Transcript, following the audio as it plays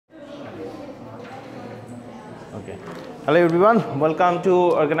Okay. Hello everyone, welcome to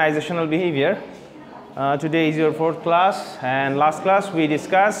organizational behavior. Today is your fourth class, and last class we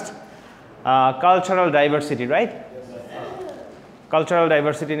discussed cultural diversity, right? Cultural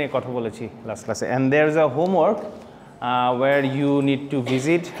diversity niye kotha bolechi last class, and there's a homework where you need to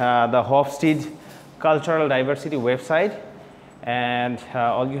visit the Hofstede cultural diversity website, and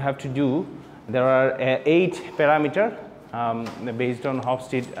all you have to do, there are 8 parameters based on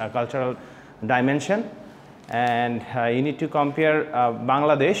Hofstede cultural dimension, and you need to compare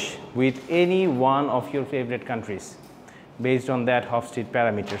Bangladesh with any one of your favorite countries based on that Hofstede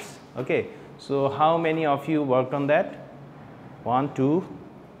parameters. Okay, so how many of you worked on that? 1, 2,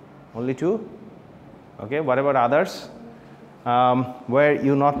 only 2? Okay, what about others? Were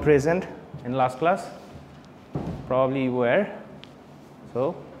you not present in last class? Probably you were.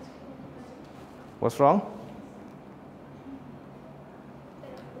 So, what's wrong?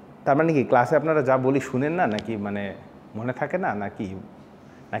 তার মানে কি ক্লাসে আপনারা যা বলি শুনেন না নাকি মানে মনে থাকে না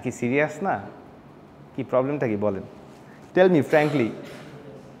নাকি সিরিয়াস না কি প্রবলেমটা কি বলেন টেল মি ফ্র্যাঙ্কলি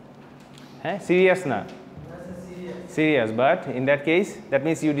হ্যাঁ সিরিয়াস না serious but in that case that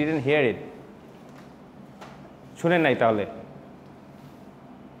means you didn't here ইট শুনেন নাই তাহলে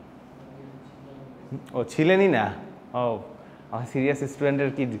ও ছিলেনই না ও আমার সিরিয়াস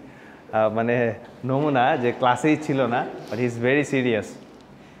স্টুডেন্টের কি মানে নমুনা যে ক্লাসেই ছিল না but he is very serious.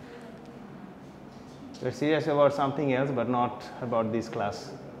 We're serious about something else, but not about this class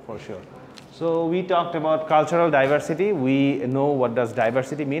for sure. So we talked about cultural diversity. We know what does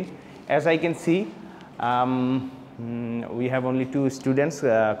diversity mean. As I can see, we have only 2 students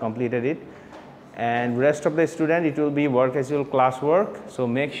completed it, and rest of the student it will be work as usual classwork. So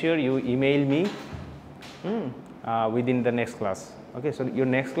make sure you email me within the next class. Okay. So your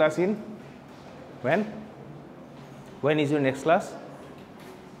next class in when? When is your next class?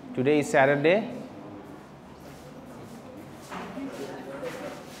 Today is Saturday.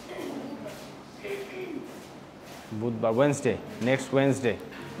 Budvar, Wednesday, next Wednesday.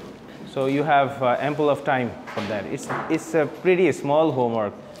 So you have ample of time for that. It's a pretty small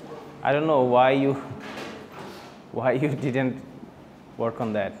homework. I don't know why you didn't work on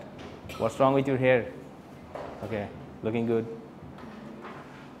that. What's wrong with your hair? Okay, looking good.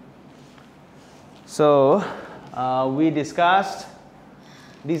 So we discussed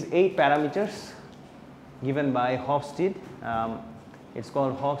these 8 parameters given by Hofstede. It's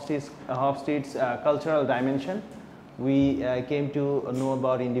called Hofstede's cultural dimension. We came to know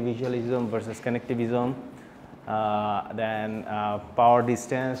about individualism versus connectivism, then power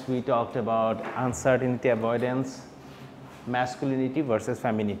distance. We talked about uncertainty avoidance, masculinity versus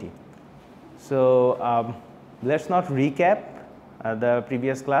femininity. So let's not recap the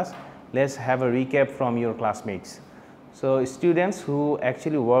previous class. Let's have a recap from your classmates. So students who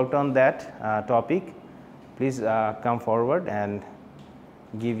actually worked on that topic, please come forward and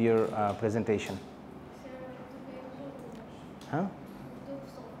give your presentation. Huh?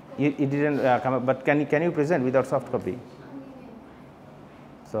 You didn't come up, but can you present without soft copy?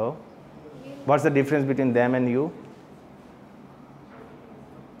 So, what's the difference between them and you?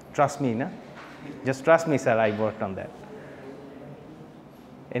 Trust me, na? Just trust me, sir. I worked on that.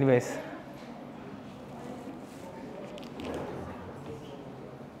 Anyways.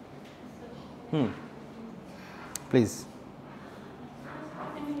 Please.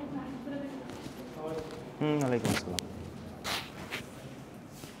 Alaikum assalam.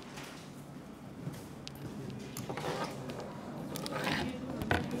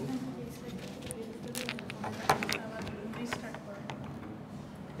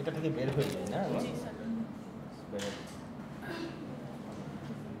 এটা থেকে বের হয়ে যায় না জি sir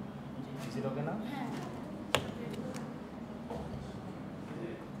is it okay now?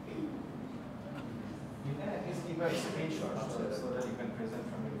 You can at least keep a screenshot so that you can present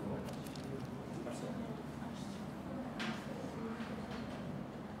from your phone.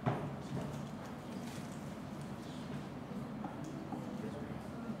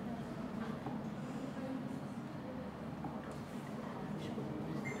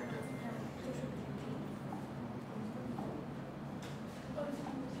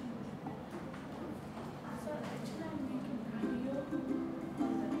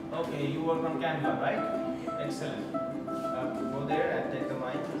 Okay, you work on Canva, right? Excellent. Go there and take the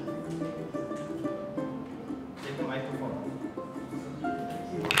mic. Take the microphone.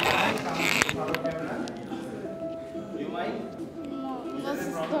 Follow camera. You mic? No,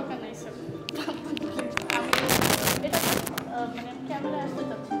 দরকার নাই sir এটা মানে camera আসতে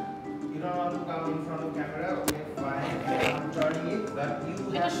চাচ্ছি না. You don't want to come in front of camera? Okay, fine. I'm turning it, but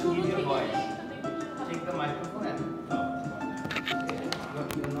you have to give your voice. Take the microphone and talk.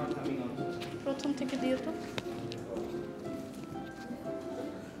 Okay, you're not coming on. প্রথম থেকে দিও তো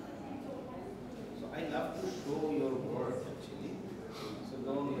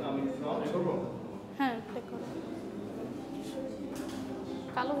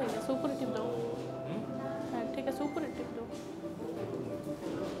কালো হয়ে গেছে উপরে টিপ দাও হ্যাঁ ঠিক আছে উপরে টিপ দাও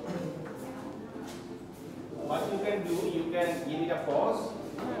What you can do, you can give it a pause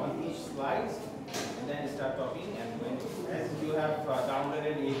on each slide and then start talking. And when as you have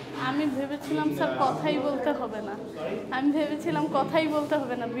downloaded it, আমি ভেবেছিলাম স্যার কথাই বলতে হবে না আমি ভেবেছিলাম কথাই বলতে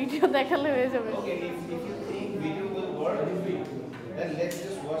হবে না ভিডিও দেখালে হয়ে যাবে okay, if you think video will work, then let's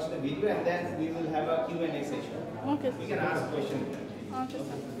just watch the video and then we will have a Q&A session. Okay We can ask questions. Okay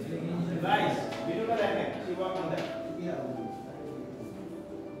sir Guys, video ka dekhen, keep work on that.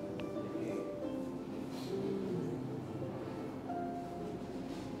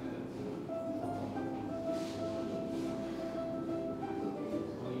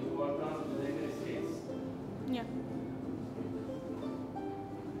 So you work on the United States. Yeah.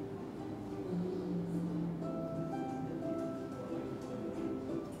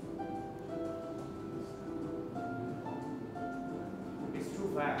 It's too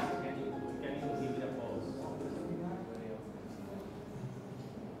fast. Can you give it a pause?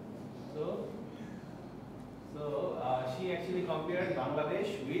 So she actually compared Bangladesh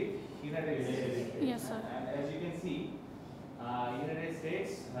with United States. Yes, sir. And as you can see, United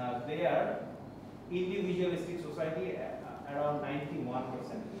States they are individualistic society around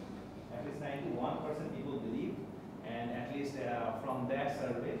 91%. At least 91% people believe, and at least from that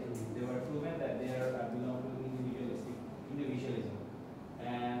survey, they were proven that they are belong to individualism.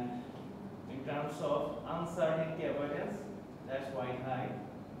 And in terms of uncertainty avoidance, that's quite high,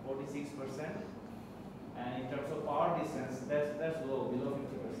 46%. And in terms of power distance, that's low, below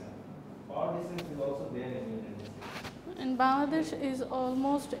 50%. Power distance is also there in United States. And Bangladesh is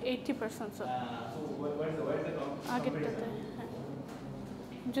almost 80%, sir. So where's the আগেরটাতে comparison? হ্যাঁ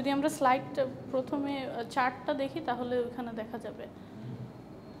যদি আমরা স্লাইডটা প্রথমে চার্টটা দেখি তাহলে ওখানে দেখা যাবে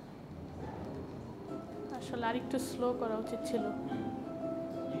আসলে আরেকটু স্লো করা উচিত ছিল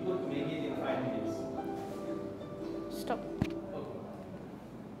You could make it in 5 minutes. Stop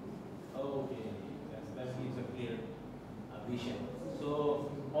Okay, that gives a clear vision. So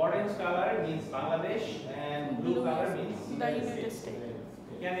orange color means Bangladesh and blue color means the United States.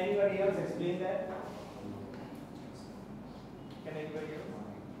 Can anybody else explain that? Can anybody else?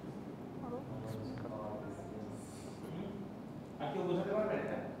 আপনি বোঝাতে পারবেন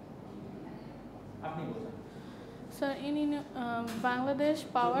এটা? আপনি বোঝান। Sir, in Bangladesh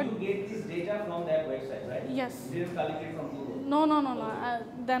power. So you get this data from that website, right? Yes. You didn't collect it from Google. No.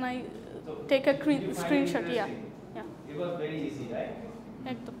 Then I So take a did you find it screenshot. Yeah. interesting? Yeah. It was very easy, right?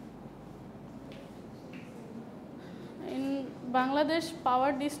 একদম in Bangladesh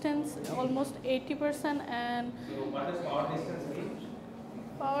power distance almost 80% and So what does power distance mean?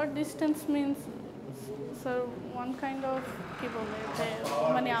 power distance means sir one kind of কি বলে যে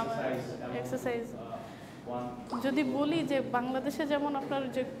মানে আমার exercise যদি বলি যে বাংলাদেশে যেমন আপনার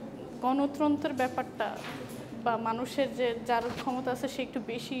যে গণতন্ত্রের ব্যাপারটা বা মানুষের যে যার ক্ষমতা আছে সে একটু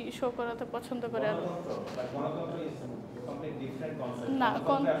বেশি শো করাতে পছন্দ করে আর না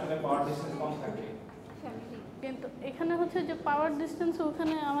কিন্তু এখানে হচ্ছে যে পাওয়ার ডিসটেন্স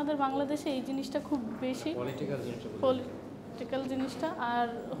ওখানে আমাদের বাংলাদেশে এই জিনিসটা খুব বেশি পলিটিক্যাল জিনিসটা আর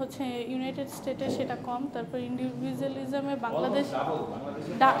হচ্ছে ইউনাইটেড স্টেটে সেটা কম তারপর ইন্ডিভিজুয়ালিজমে বাংলাদেশ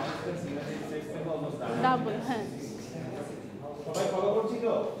ডাবল হ্যাঁ সবাই ফলো করছি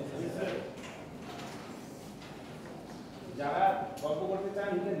তো যারা গল্প করতে চান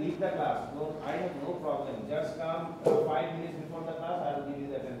you can leave the class. No, I have no problem. Just come 5 minutes before the class. I will give you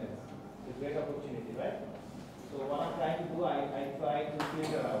the attendance. It's a great opportunity, right? So what I'm trying to do, I try to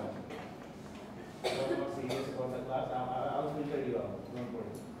filter out. Whatever serious about the class, I'll filter you out. Don't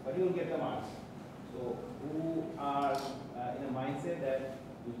worry. But you will get the marks. So who are in a mindset that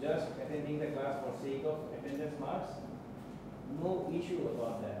you just attending the class for sake of attendance marks, no issue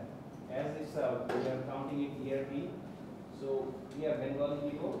about that. As this we are counting it ERP. So we are Bengali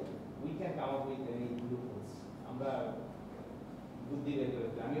people, we can come up with any loopholes. আমরা বুদ্ধি বের করে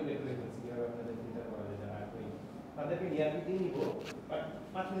আমিও বের করে ফেলছি কিভাবে আপনাদের ফিল্টার করা যায় যারা আগ্রহী তাদেরকে ERP দিয়ে নিব বাট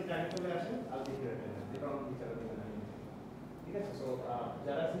 5 মিনিট আগে চলে আসেন আল দেখে রাখবেন যেটা আমরা বিচার দেবেন আমি ঠিক আছে সো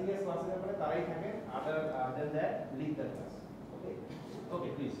যারা সিরিয়াস ক্লাসের ব্যাপারে তারাই থাকে আদার দেন that lead the class okay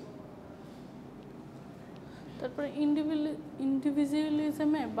please তারপরে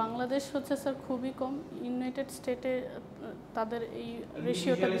ইন্ডিভিজুয়ালিজমে বাংলাদেশ হচ্ছে স্যার খুবই কম ইউনাইটেড স্টেটে তাদের এই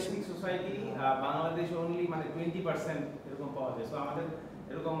রেশিওটা সোসাইটি বাংলাদেশ অনলি মানে 20% এরকম পাওয়া যায় সো আমাদের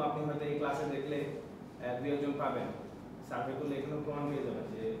এরকম আপনি হয়তো এই ক্লাসে দেখলে দুই একজন পাবেন সার্ভে করলে এখানে প্রমাণ হয়ে যাবে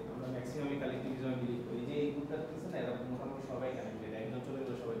যে আমরা ম্যাক্সিমামই কালেক্টিভিজমে বিলিভ করি যে এই গ্রুপটা আছে না এরা মোটামুটি সবাই কানেক্টেড একজন চলে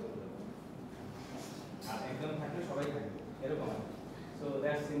গেলে সবাই চলে যাবে আর একজন থাকলে সবাই থাকবে এরকম so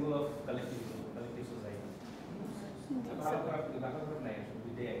that's symbol of কালেক্টিভিজম collective society ভালো খারাপ নাই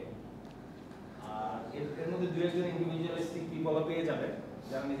এর মধ্যে দু একজন ইন্ডিভিজুয়ালিস্টিক পিপলও পেয়ে যাবে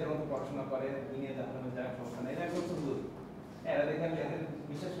যারা নিজের মতো পড়াশোনা করে দুনিয়া দেখানো যায় সমস্যা নেই, এটা একদম সুন্দর। এরা দেখেন এদের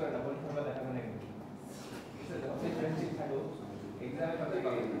বিশ্বাস করে না পরীক্ষা বা দেখানো নেই,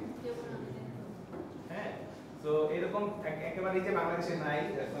 হ্যাঁ। তো এরকম একেবারে যে বাংলাদেশে নাই,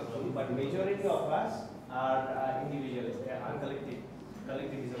 but majority of us R ইন্ডিভিজুয়ালিস্ট R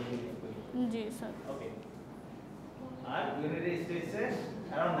কালেক্টিভিজম। G sir. Okay. R United স্টেটসে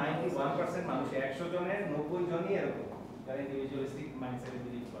around 91% মানুষ 100 জনের 90 জনই এরকম যারা ইন্ডিভিজুয়ালিস্টিক মাইন্ডসেটে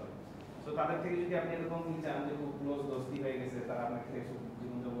বিলিভ করে। সো তাদের থেকে যদি আপনি এরকম চান যে খুব ক্লোজ দোস্তি হয়ে গেছে তারা আপনার থেকে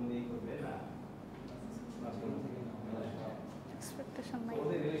জীবনযাপন দিয়েই করবে না, এক্সপেকটেশন নাই।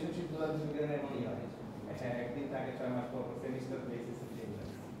 ওদের রিলেশনশিপগুলো দুজনের এমনই হয়, আচ্ছা একদিন তাকে 6 মাস পর সেমিস্টার বেসিসে চেঞ্জ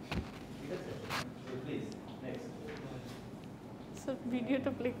হয়, ঠিক আছে? সো প্লিজ নেক্সট স্যার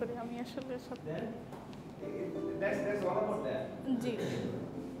ভিডিওটা প্লে করি আমি আসলে সব that's all about that. জি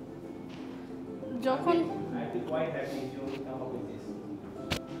যখন I feel quite happy you come up with this.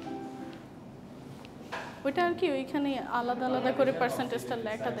 ওইটা আর কি ওইখানে আলাদা আলাদা করে পার্সেন্টেজটা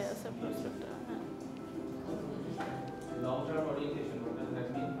লেখা দেয় আছে প্রত্যেকটা। Long term orientation, what does that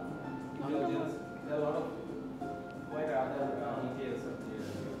mean? Intelligence, there are a lot of quite other details of the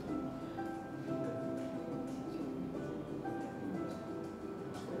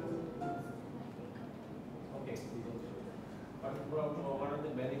okay. What are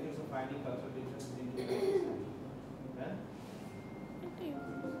the benefits of finding cultural differences in the huh?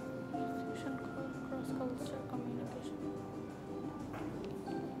 Cross culture communication.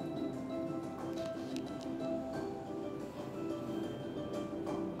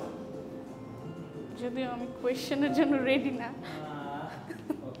 যদিও আমি কোয়েশ্চেনের জন্য ready না।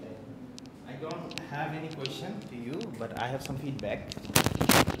 Okay. I don't have any question to you, but I have some feedback.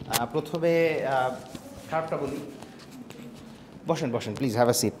 প্রথমে খারাপটা বলি। বসেন বসেন, please have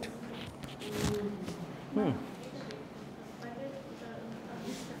a seat.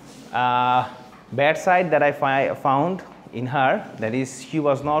 Bad side that I found in her, that is she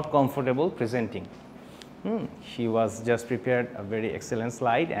was not comfortable presenting. She was just prepared a very excellent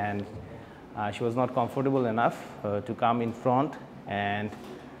slide and she was not comfortable enough to come in front and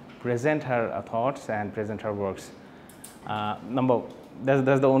present her thoughts and present her works.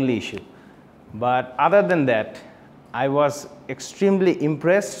 That's the only issue. But other than that, I was extremely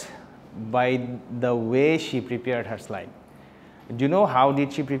impressed by the way she prepared her slide. Do you know how did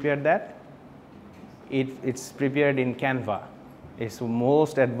she prepare that? It's prepared in Canva. It's the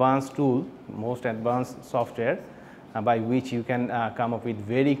most advanced tool, most advanced software by which you can come up with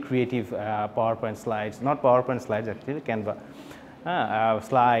very creative PowerPoint slides, not PowerPoint slides actually, Canva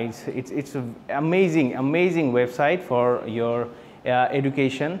slides. It's an amazing website for your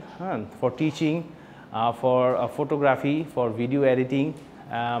education, for teaching, for photography, for video editing.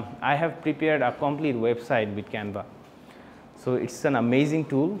 I have prepared a complete website with Canva. So it's an amazing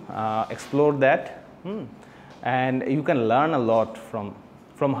tool, explore that. And you can learn a lot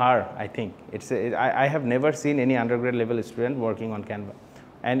from her, I think. I have never seen any undergrad level student working on Canva.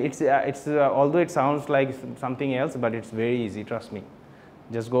 And although it sounds like something else, but it's very easy, trust me.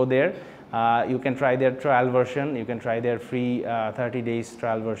 Just go there. You can try their trial version. You can try their free 30 days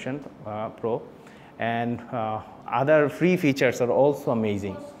trial version, Pro. And other free features are also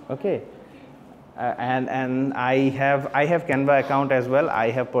amazing. Okay. And I have Canva account as well. I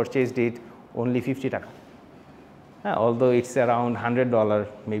have purchased it only 50 taka. Although it's around $100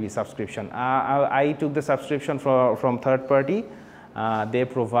 maybe subscription. I took the subscription from third party. They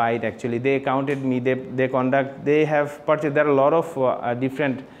provide, actually they counted me, they have purchased, there are a lot of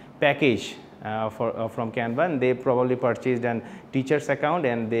different package from Canva, and they probably purchased an teacher's account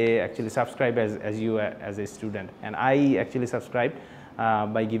and they actually subscribe as you as a student. And I actually subscribed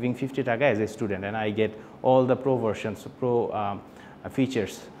by giving 50 taka as a student, and I get all the pro versions,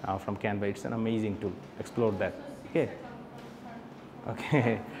 features from Canva. It's an amazing tool. Explore that. Okay.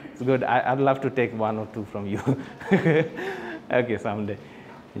 Okay. It's good. I'd love to take one or two from you. Okay, someday,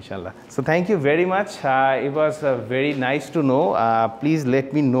 inshallah. So thank you very much. It was very nice to know. Please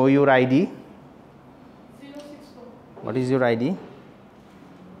let me know your ID. 064. What is your ID? 064.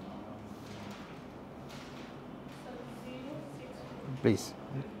 Please.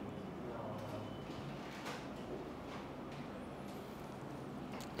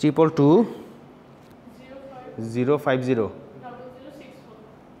 222 050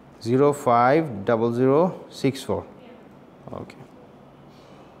 050064. Okay.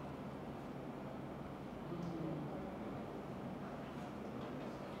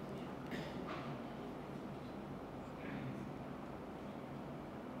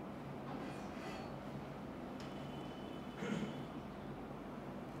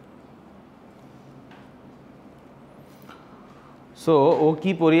 So ও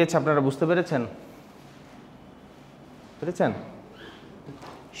কি পড়িয়েছে আপনারা বুঝতে পেরেছেন?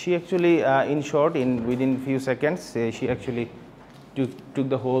 She actually in short, within few seconds she actually took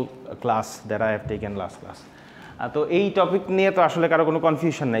the whole class that I have taken last class. তো এই topic নিয়ে তো আসলে কারো কোনো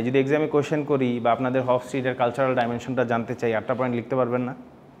কনফিউশন নাই। যদি এক্সামে কোয়েশ্চেন করি বা আপনাদের হফস্ট্রিটের কালচারাল ডাইমেনশনটা জানতে চাই, 8টা পয়েন্ট লিখতে পারবেন না?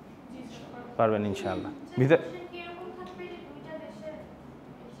 পারবেন ইনশাআল্লাহ।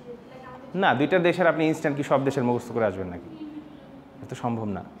 না, দুইটা দেশের আপনি ইনস্ট্যান্ট কি সব দেশের মুখস্থ করে আসবেন নাকি? এটা সম্ভব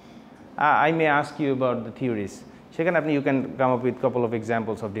না। I may ask you about the theories. সেখানে আপনি you can come up with couple of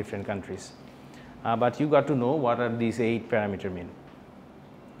examples of different countries. But you got to know what are these 8 parameter mean.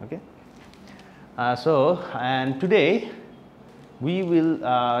 Okay? And today we will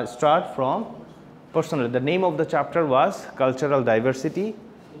start from personality. The name of the chapter was cultural diversity,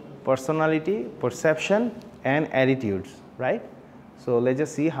 personality, perception and attitudes, right? So let's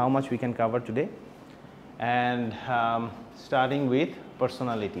just see how much we can cover today. And starting with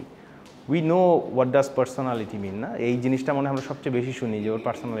personality. We know what does personality mean, না? এই জিনিসটা মনে আমরা সবচেয়ে বেশি শুনি যে ওর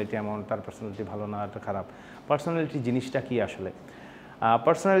personality এমন, তার পার্সোনালিটি ভালো না, এটা খারাপ। পার্সোনালিটি জিনিসটা কি আসলে?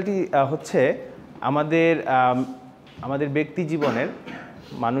 পার্সোনালিটি হচ্ছে আমাদের ব্যক্তি জীবনের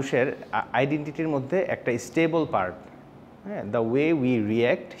মানুষের আইডেন্টিটির মধ্যে একটা স্টেবল পার্ট। হ্যাঁ, দ্য ওয়ে উই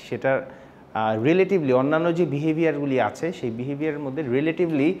রিয়্যাক্ট, সেটার রিলেটিভলি অন্যান্য যে বিহেভিয়ারগুলি আছে সেই বিহেভিয়ারের মধ্যে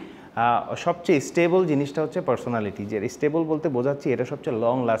রিলেটিভলি সবচেয়ে স্টেবল জিনিসটা হচ্ছে পার্সোনালিটি। যে স্টেবল বলতে বোঝাচ্ছি এটা সবচেয়ে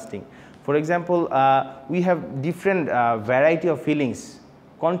long lasting. For example, we have different variety of feelings,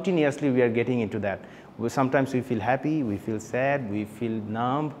 continuously we are getting into that. Sometimes we feel happy, we feel sad, we feel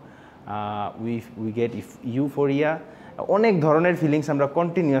numb, we get euphoria. অনেক ধরনের feelings আমরা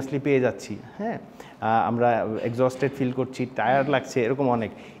continuously পেয়ে যাচ্ছি। হ্যাঁ, আমরা exhausted feel করছি, tired লাগছে, এরকম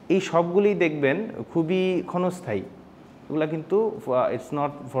অনেক। এই সবগুলি দেখবেন খুবই ক্ষণস্থায়ী, এগুলো কিন্তু it's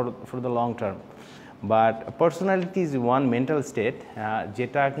not for the long term. But personality is one mental state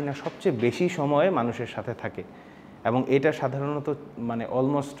যেটা কিনা সবচেয়ে বেশি সময়ে মানুষের সাথে থাকে এবং এটা সাধারণত মানে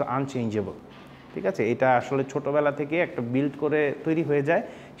অলমোস্ট আনচেঞ্জেবল। ঠিক আছে, এটা আসলে ছোটোবেলা থেকে একটা বিল্ড করে তৈরি হয়ে যায়,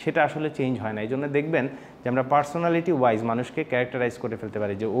 সেটা আসলে চেঞ্জ হয় না। এই জন্য দেখবেন যে আমরা পার্সোনালিটি ওয়াইজ মানুষকে ক্যারেক্টারাইজ করে ফেলতে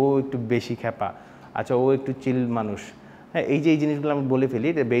পারি যে ও একটু বেশি খ্যাপা, আচ্ছা ও একটু চিল মানুষ। হ্যাঁ, এই যে এই জিনিসগুলো আমি বলে ফেলি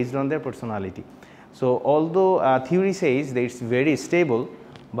based on their personality. So although theory সেইজ that it's very stable,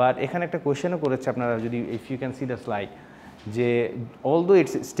 but এখানে একটা কোয়েশ্চেনও করেছে আপনারা যদি if you can see the slide, যে although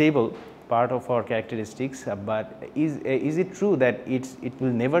it's stable part of our characteristics, but is it true that it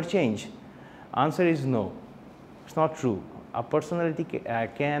will never change? Answer is no, it's not true. A personality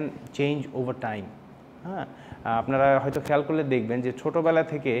can change over time. হ্যাঁ, আপনারা হয়তো খেয়াল করলে দেখবেন যে ছোটোবেলা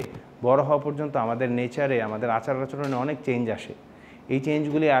থেকে বড় হওয়া পর্যন্ত আমাদের নেচারে, আমাদের আচার আচরণে অনেক চেঞ্জ আসে। এই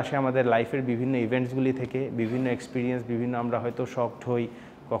চেঞ্জগুলি আসে আমাদের লাইফের বিভিন্ন ইভেন্টসগুলি থেকে, বিভিন্ন এক্সপিরিয়েন্স, বিভিন্ন আমরা হয়তো শকড হই,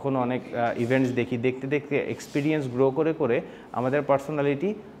 কখনো অনেক ইভেন্টস দেখি, দেখতে দেখতে এক্সপিরিয়েন্স গ্রো করে করে আমাদের পার্সোনালিটি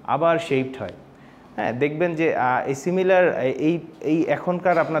আবার শেপড হয়। হ্যাঁ, দেখবেন যে এই সিমিলার এই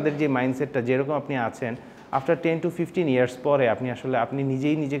এখনকার আপনাদের যে মাইন্ডসেটটা যেরকম আপনি আছেন, আফটার 10 to 15 ইয়ার্স পরে আপনি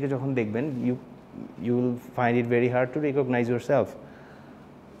নিজেই নিজেকে যখন দেখবেন, you will find it very hard to recognise your self.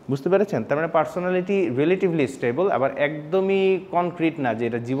 বুঝতে পেরেছেন? তার মানে পার্সোনালিটি রিলেটিভলি স্টেবল, আবার একদমই কনক্রিট না যে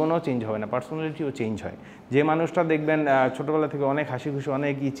এটা জীবনও চেঞ্জ হবে না, পার্সোনালিটিও চেঞ্জ হয়। যে মানুষটা দেখবেন ছোটোবেলা থেকে অনেক হাসি খুশি,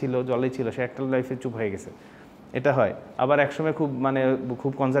 অনেক ছিল, জলে ছিল, সে একটা লাইফে চুপ হয়ে গেছে, এটা হয়। আবার একসময়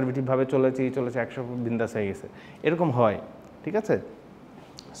খুব কনজারভেটিভভাবে চলেছে 100 বিন্দাস হয়ে গেছে, এরকম হয়। ঠিক আছে?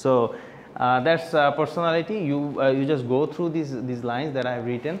 So that's personality. You just go through this lines that I have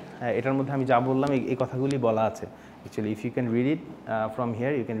written. এটার মধ্যে আমি যা বললাম এই কথাগুলি বলা আছে actually. If you can read it from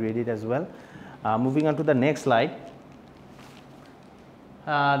here, you can read it as well. Moving on to the next slide.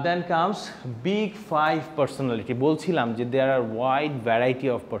 Then comes big 5 personality. বলছিলাম যে দেয়ার আর ওয়াইড ভ্যারাইটি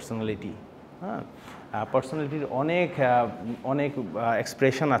অফ পার্সোনালিটি। হ্যাঁ, পার্সোনালিটির অনেক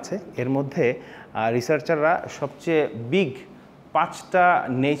এক্সপ্রেশন আছে। এর মধ্যে রিসার্চাররা সবচেয়ে বিগ 5টা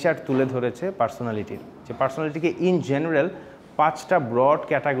নেচার তুলে ধরেছে পার্সোনালিটির, যে পার্সোনালিটিকে ইন জেনারেল 5টা ব্রড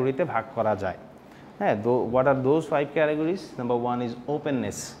ক্যাটাগরিতে ভাগ করা যায়। হ্যাঁ, what are those 5 categories? Number 1 is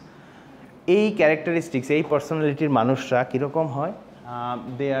openness. এই ক্যারেক্টারিস্টিক্স, এই পার্সোনালিটির মানুষরা কীরকম হয়?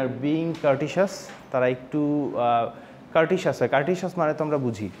 দে আর বিং কার্টিশাস, তারা একটু কার্টিশাস হয়। কার্টিশাস মানে তো আমরা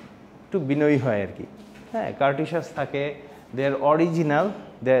বুঝি একটু বিনয়ী হয় আর কি। হ্যাঁ, কার্টিশাস থাকে। দে আর original,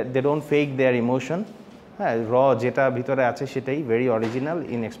 they don't fake there emotion. হ্যাঁ, যেটা ভিতরে আছে সেটাই very original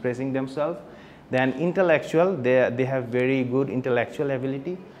in expressing themself. Then intellectual, they have very good intellectual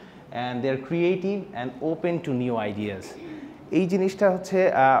ability and they R creative and open to new ideas. এই জিনিসটা হচ্ছে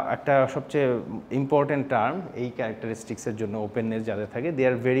একটা সবচেয়ে ইম্পর্টেন্ট টার্ম এই ক্যারেক্টারিস্টিক্সের জন্য। ওপেননেস যাদের থাকে, দে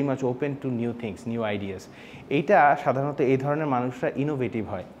are very much open to new things, new ideas. এইটা সাধারণত এই ধরনের মানুষরা ইনোভেটিভ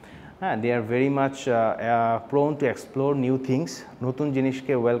হয়। হ্যাঁ, they are very much prone to explore new things, নতুন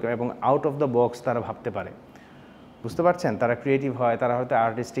জিনিসকে ওয়েলকাম এবং আউট অফ দ্য বক্স তারা ভাবতে পারে, বুঝতে পারছেন? তারা ক্রিয়েটিভ হয়, তারা হয়তো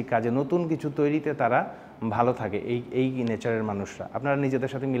আর্টিস্টিক কাজে নতুন কিছু তৈরিতে তারা ভালো থাকে, এই নেচারের মানুষরা। আপনারা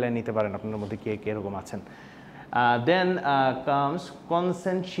নিজেদের সাথে মিলাই নিতে পারেন আপনার মধ্যে কে কীরকম আছেন। দেন কামস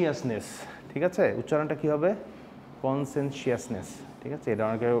কনসেনশিয়াসনেস, ঠিক আছে? উচ্চারণটা কী হবে? কনসেনশিয়াসনেস, ঠিক আছে? এটা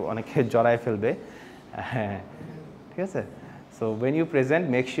অনেকে জড়ায় ফেলবে, হ্যাঁ, ঠিক আছে? So when you present,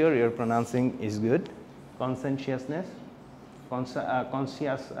 make sure your pronouncing is good. Conscientiousness,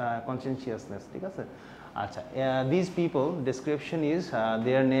 conscientiousness, ঠিক আছে? আচ্ছা, these people, description is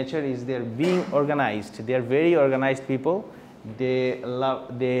their nature is their being organized. They are very organized people.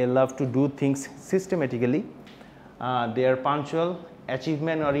 They love to do things systematically. They are punctual,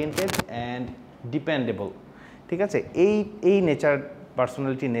 achievement oriented and dependable. ঠিক আছে? এই nature,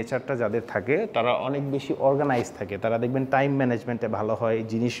 personality নেচারটা যাদের থাকে তারা অনেক বেশি অর্গানাইজ থাকে, তারা দেখবেন টাইম ম্যানেজমেন্টে ভালো হয়,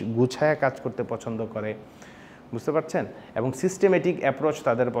 জিনিস গুছায়া কাজ করতে পছন্দ করে, বুঝতে পারছেন? এবং সিস্টেমেটিক অ্যাপ্রোচ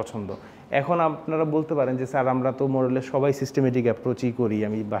তাদের পছন্দ। এখন আপনারা বলতে পারেন যে স্যার আমরা তো মোরলে সবাই সিস্টেমেটিক অ্যাপ্রোচই করি,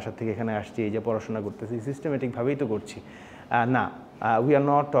 আমি বাসা থেকে এখানে আসছি, এই যে পড়াশোনা করতেছি সিস্টেমেটিকভাবেই তো করছি। না, we are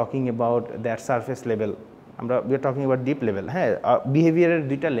not talking about that surface level, we are talking about deep level. হ্যাঁ, বিহেভিয়ারের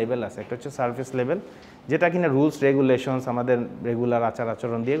দুইটা লেভেল আছে, একটা হচ্ছে সারফেস লেভেল যেটা কিনা রুলস রেগুলেশনস আমাদের রেগুলার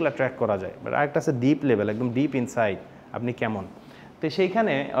আচরণ দিয়ে এগুলো ট্র্যাক করা যায়, বাট আরেকটা আছে ডিপ লেভেল, একদম ডিপ ইনসাইড আপনি কেমন। তো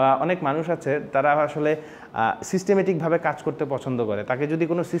সেইখানে অনেক মানুষ আছে তারা আসলে সিস্টেমেটিকভাবে কাজ করতে পছন্দ করে, তাকে যদি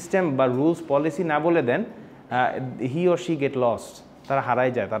কোনো সিস্টেম বা রুলস পলিসি না বলে দেন he or she get lost, তারা হারাই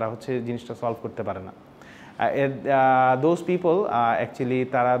যায়, তারা হচ্ছে জিনিসটা সলভ করতে পারে না। দোজ পিপল অ্যাকচুয়ালি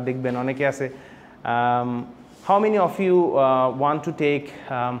তারা দেখবেন অনেকে আছে, how many of you want to take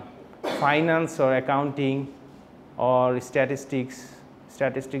finance or accounting or statistics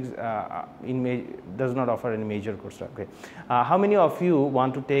does not offer any major course. Okay, how many of you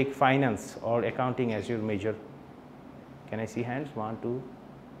want to take finance or accounting as your major? Can I see hands? 1 2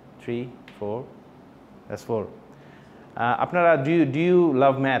 3 4, that's 4. Apnara, do you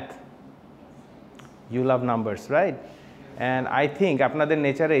love math? You love numbers, right? And I think আপনাদের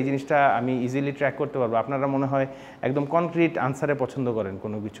নেচারে এই জিনিসটা আমি easily track করতে পারবো, আপনারা মনে হয় একদম কনক্রিট আনসারে পছন্দ করেন,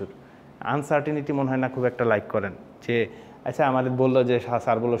 কোনো কিছুর আনসার্টিনিটি মনে হয় না খুব একটা লাইক করেন। যে আচ্ছা আমাদের বললো যে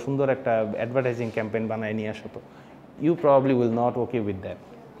স্যার বললো সুন্দর একটা অ্যাডভার্টাইজিং ক্যাম্পেইন বানায় নিয়ে আসো, তো you probably will not okay with that,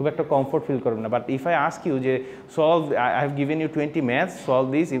 খুব একটা কমফোর্ট ফিল করবেন না। But if I ask you যে solve, I have given you 20 maths, solve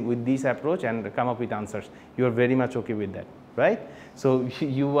this with this approach and come up with answers, you are very much okay with that, right? So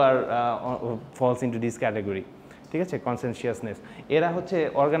you R false in to this category, ঠিক আছে? কনসেনশিয়াসনেস, এরা হচ্ছে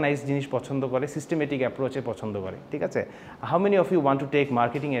organise জিনিস পছন্দ করে, systematic অ্যাপ্রোচে পছন্দ করে, ঠিক আছে? How many of you want to take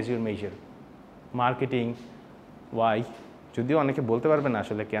marketing as your major? Marketing, Y? যদিও অনেকে বলতে পারবে না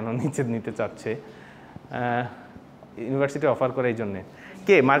আসলে কেন নিতে চাচ্ছে, ইউনিভার্সিটি অফার করে এই জন্যে।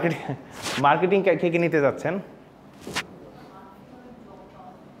 কে মার্কেটিং কে নিতে চাচ্ছেন?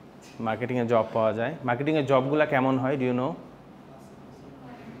 মার্কেটিংয়ে জব পাওয়া যায়, মার্কেটিংয়ের জবগুলো কেমন হয় ডু ইউ নো?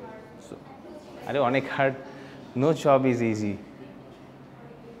 আরে অনেক hard, no job is easy.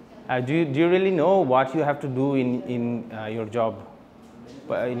 Do you really know what you have to do in your job,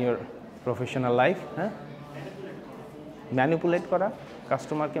 in your professional life? Manipulate করা,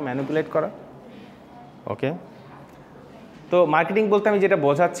 কাস্টমারকে ম্যানিপুলেট করা, ওকে? তো মার্কেটিং বলতে আমি যেটা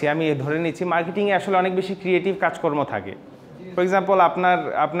বোঝাচ্ছি, আমি ধরে নিচ্ছি মার্কেটিংয়ে আসলে অনেক বেশি ক্রিয়েটিভ কাজকর্ম থাকে। ফর এক্সাম্পল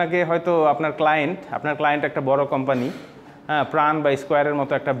আপনাকে হয়তো আপনার ক্লায়েন্ট একটা বড় কোম্পানি, হ্যাঁ, প্রাণ বা স্কোয়ারের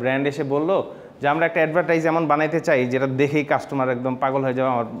মতো একটা ব্র্যান্ড এসে বললো যে আমরা একটা অ্যাডভার্টাইজ এমন বানাইতে চাই যেটা দেখেই কাস্টমার একদম পাগল হয়ে যাবে,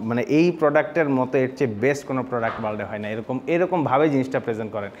 মানে এই প্রোডাক্টের মতো এর চেয়ে বেস্ট কোনো প্রোডাক্ট বাড়লে হয় না, এরকমভাবে জিনিসটা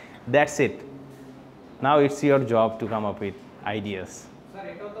প্রেজেন্ট করেন। That's it, now it's your job to come up with ideas. Sir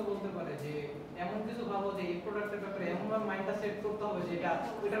এটাও তো বলতে পারে যে এমন কিছু ভাবো যে এই প্রোডাক্টের ব্যাপারে এমনভাবে মাইন্ডটা সেট করতে হবে যে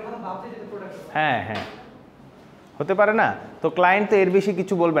এটার কথা ভাবতে যেতে প্রোডাক্ট, হ্যাঁ হ্যাঁ হতে পারে না? তো ক্লায়েন্ট তো এর বেশি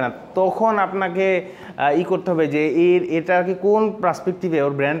কিছু বলবে না, তখন আপনাকে করতে হবে যে এটাকে কোন পার্সপেক্টিভে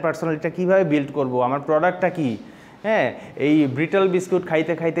ওর ব্র্যান্ড পার্সোনালিটিটা কীভাবে বিল্ড করব, আমার প্রোডাক্টটা কী। হ্যাঁ, এই ব্রিটল বিস্কুট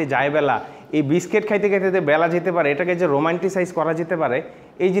খাইতে খাইতে যায় বেলা, এই বিস্কিট খাইতে খাইতে বেলা যেতে পারে, এটাকে যে রোমান্টিসাইজ করা যেতে পারে,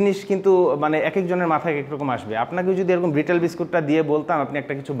 এই জিনিস কিন্তু মানে এক একজনের মাথায় এক রকম আসবে। আপনাকে যদি এরকম ব্রিটল বিস্কুটটা দিয়ে বলতাম আপনি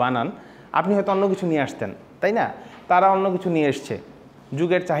একটা কিছু বানান, আপনি হয়তো অন্য কিছু নিয়ে আসতেন, তাই না? তারা অন্য কিছু নিয়ে এসছে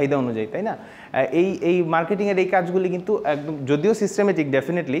যুগের চাহিদা অনুযায়ী, তাই না? এই মার্কেটিংয়ের এই কাজগুলি কিন্তু একদম, যদিও সিস্টেমেটিক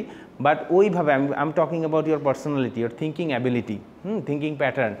ডেফিনেটলি, বাট ওইভাবে I am talking about your personality, your thinking ability, thinking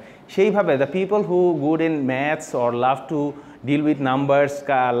pattern, সেইভাবে the people who good in maths or love to deal with numbers,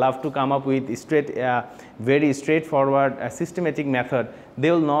 love to come up with very straightforward systematic method, they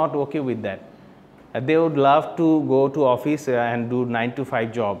will not okay with that. They would love to go to office and do 9 to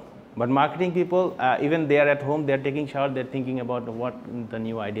 5 job, But marketing people, even they are at home, they are taking shower, they are thinking about what the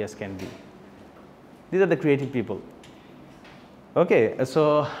new ideas can be. These are the creative people. Okay,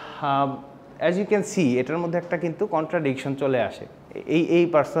 so as you can see, এটার মধ্যে একটা কিন্তু contradiction চলে আসে। এই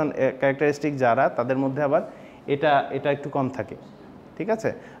person characteristic যারা, তাদের মধ্যে আবার এটা একটু কম থাকে, ঠিক আছে?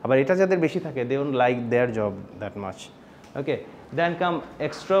 আবার এটা যাদের বেশি থাকে, they don't like there job that much. ওকে, দেন কাম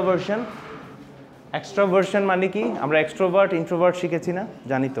এক্সট্রোভার্সন। এক্সট্রোভার্সন মানে কি? আমরা এক্সট্রোভার্ট ইন্ট্রোভার্ট শিখেছি না,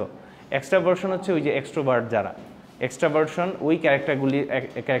 জানি তো। এক্সট্রাভার্সন হচ্ছে ওই যে এক্সট্রোভার্ট যারা। এক্সট্রাভার্সন ওই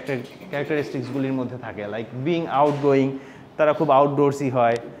ক্যারেক্টারিস্টিক্সগুলির মধ্যে থাকে, লাইক বিং আউটগোয়িং, তারা খুব আউটডোরসই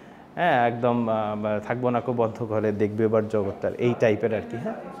হয়, হ্যাঁ, একদম থাকবো না খুব বদ্ধ ঘরে, দেখবে এবার জগৎটার, এই টাইপের আর কি।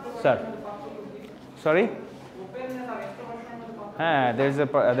 হ্যাঁ স্যার, সরি, হ্যাঁ,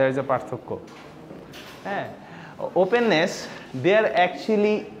 there is a পার্থক্য। হ্যাঁ, openness, they are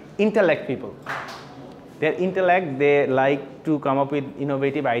actually intellect people. They are intellect, they like to come up with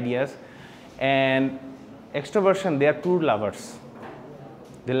innovative ideas. And extroversion, they are tour lovers.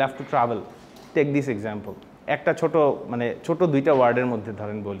 They love to travel. Take this example. একটা ছোট দুইটা ওয়ার্ডের মধ্যে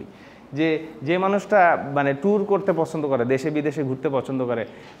ধরেন বলি, যে মানুষটা ট্যুর করতে পছন্দ করে, দেশে বিদেশে ঘুরতে পছন্দ করে,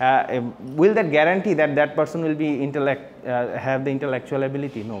 will that guarantee that that person will be have the intellectual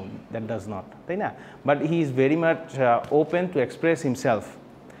ability? No, that does not, তাই না? But he is very much open to express himself.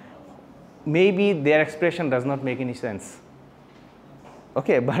 Maybe their expression does not make any sense,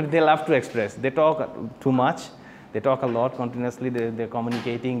 okay, but they love to express. They talk too much, they talk a lot continuously, they're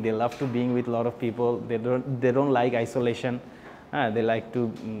communicating, they love to being with a lot of people, they don't like isolation. They like to,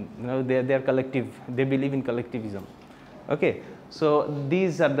 they're collective, they believe in collectivism. Okay, so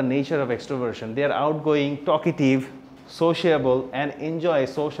these are the nature of extroversion. They are outgoing, talkative, sociable, and enjoy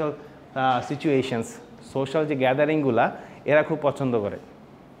social situations. Social যে gathering গুলা এরা খুব পছন্দ করে,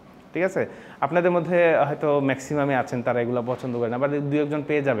 ঠিক আছে? আপনাদের মধ্যে হয়তো ম্যাক্সিমামে আছেন তারা এগুলো পছন্দ করেন, আবার দু একজন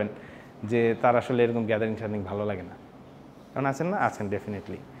পেয়ে যাবেন যে তার আসলে এরকম গ্যাদারিং ভালো লাগে না। কারণ আছেন না? আছেন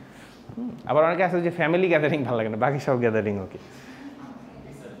ডেফিনেটলি। আবার অনেকে আছে যে ফ্যামিলি গ্যাদারিং ভালো লাগে না, বাকি সব গ্যাদারিং ওকে।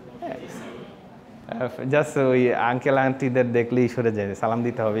 জাস্ট ওই আঙ্কেল আন্টিদের দেখলেই সরে যায়, সালাম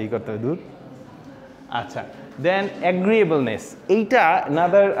দিতে হবে, এই করতে হবে, দূর। আচ্ছা, দেন অ্যাগ্রিয়েবলনেস, এইটা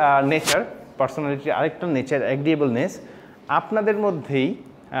নাদার নেচার, পার্সোনালিটির আরেকটা নেচার, অ্যাগ্রিয়েবলনেস। আপনাদের মধ্যেই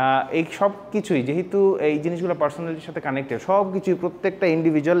এই সব কিছুই, যেহেতু এই জিনিসগুলো পার্সোনালিটির সাথে কানেক্টেড, সব কিছুই প্রত্যেকটা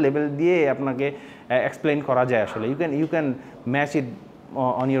ইন্ডিভিজুয়াল লেভেল দিয়ে আপনাকে এক্সপ্লেন করা যায় আসলে। You can match it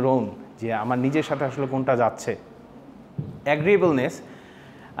on your own, যে আমার নিজের সাথে আসলে কোনটা যাচ্ছে। অ্যাগ্রিয়েবলনেস,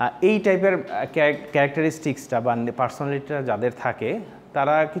 এই টাইপের ক্যারেক্টারিস্টিক্সটা বা পার্সোনালিটিটা যাদের থাকে,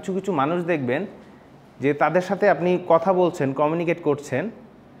 তারা কিছু মানুষ দেখবেন যে তাদের সাথে আপনি কথা বলছেন, কমিউনিকেট করছেন,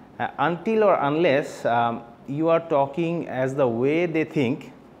 until or unless you are talking as the way they think,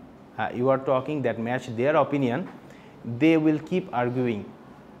 you are talking that match their opinion, they will keep arguing.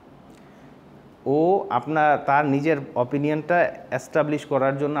 ও তার নিজের অপিনিয়নটা এস্টাবলিশ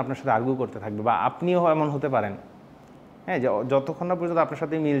করার জন্য আপনার সাথে আর্গু করতে থাকবে, বা আপনিও এমন হতে পারেন। হ্যাঁ, যতক্ষণ না পর্যন্ত আপনার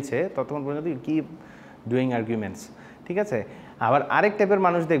সাথে মিলছে ততক্ষণ পর্যন্ত কিপ ডুইং আর্গুমেন্টস, ঠিক আছে? আবার আরেক টাইপের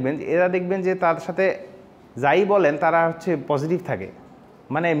মানুষ দেখবেন, এরা দেখবেন যে তার সাথে যাই বলেন তারা হচ্ছে পজিটিভ থাকে,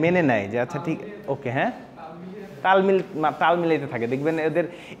 মেনে নেয় যে আচ্ছা ঠিক, ওকে, হ্যাঁ, তাল মিলাইতে থাকে। দেখবেন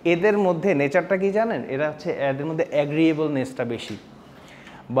এদের মধ্যে নেচারটা কি জানেন? এরা হচ্ছে এদের মধ্যে অ্যাগ্রিয়েবলনেসটা বেশি।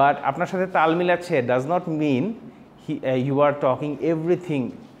 বাট আপনার সাথে তাল মিলাচ্ছে does not mean you are talking everything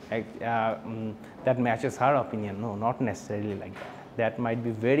that matches her opinion. No, not necessarily like that. That might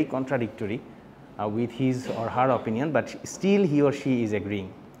be very contradictory with his or her opinion, but still he or she is agreeing,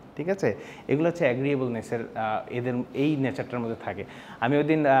 ঠিক আছে? এগুলো হচ্ছে অ্যাগ্রিয়েবলনেসের, এদের এই নেচারটার মধ্যে থাকে। আমি ওই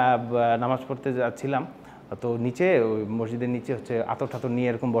দিন নামাজ পড়তে যাচ্ছিলাম, তো নিচে ওই মসজিদের নিচে হচ্ছে আতর ঠাতর নিয়ে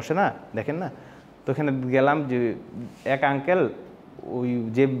এরকম বসে না, দেখেন না? তো ওখানে গেলাম, যে এক আঙ্কেল ওই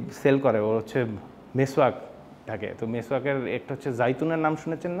যে সেল করে, ওর হচ্ছে মেসওয়াক থাকে। তো মেসওয়াকের একটা হচ্ছে জাইতুনের নাম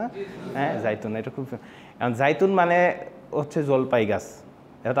শুনেছেন না? হ্যাঁ, জাইতুন, এটা খুব, জাইতুন মানে হচ্ছে জলপাই গাছ,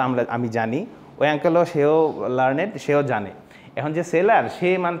 এটা তো আমি জানি। ওই আঙ্কেলও, সেও লার্নেড, সেও জানে। এখন যে সেলার, সে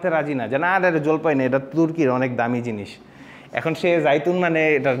মানতে রাজি না, যে না, এটা জলপাই না, এটা তুর্কির অনেক দামি জিনিস। এখন সে জাইতুন মানে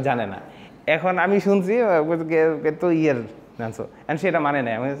এটা জানে না। এখন আমি শুনছি তো জানছো, অ্যান্ড সেটা মানে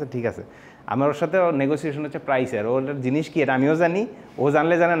নেয়। আমি ঠিক আছে, আমার ওর সাথে নেগোসিয়েশন হচ্ছে প্রাইসের, ওর জিনিস কি এটা আমিও জানি, ও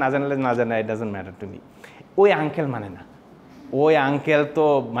জানলে জানে, না জানলে না জানে, it doesn't matter to me. ওই আঙ্কেল মানে না, ওই আঙ্কেল তো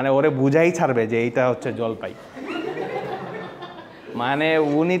ওরে বুঝাই ছাড়বে যে এইটা হচ্ছে জলপাই।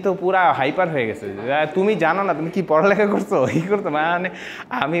 উনি তো পুরা হাইপার হয়ে গেছে, তুমি জানো না, তুমি কি পড়ালেখা করছো, এই করতো।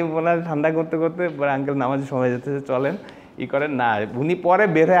 আমি ওনার ঠান্ডা করতে করতে আঙ্কেল নামাজের সময় যেতে চলেন, ই করেন না, উনি পরে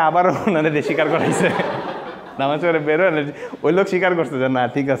বের হয়ে আবার ওনাদের স্বীকার করাইছে, নামাজ পড়ে বের হয়, ওই লোক স্বীকার করছে যে না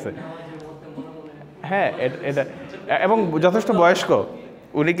ঠিক আছে। হ্যাঁ, এটা এবং যথেষ্ট বয়স্ক,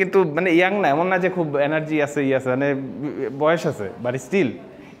 উনি কিন্তু মানে ইয়াং না, এমন না যে খুব এনার্জি আছে আছে মানে বয়স আছে, বাট স্টিল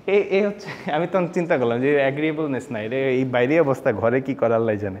এই হচ্ছে আমি তখন চিন্তা করলাম যে অ্যাগ্রিয়েবলনেস নাই রে, এই বাইরে অবস্থা, ঘরে কি করার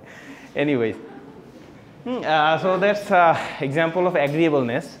আল্লাহ জানে। Anyways, so that's example of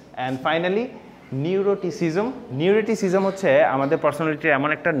অ্যাগ্রিয়েবলনেস। And finally neuroticism হচ্ছে আমাদের পার্সোনালিটির এমন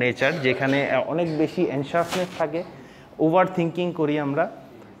একটা নেচার যেখানে অনেক বেশি অ্যানশাসনেস থাকে, ওভার থিঙ্কিং করি আমরা।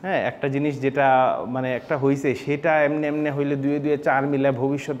 হ্যাঁ, একটা জিনিস যেটা মানে একটা হয়েছে সেটা এমনি এমনি হইলে দুয়ে দুয়ে চার মিলে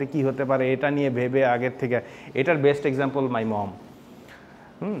ভবিষ্যতে কি হতে পারে এটা নিয়ে ভেবে আগের থেকে। এটার বেস্ট এক্সাম্পল মাই মম।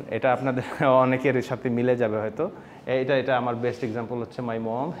 এটা আপনাদের অনেকের সাথে মিলে যাবে হয়তো। এটা আমার বেস্ট এক্সাম্পল হচ্ছে মাই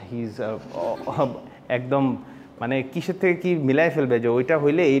মম। হি ইজ একদম মানে কিসের থেকে কি মিলাই ফেলবে যে ওইটা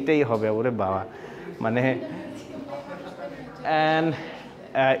হইলে এইটাই হবে, ওরে বাবা মানে। অ্যান্ড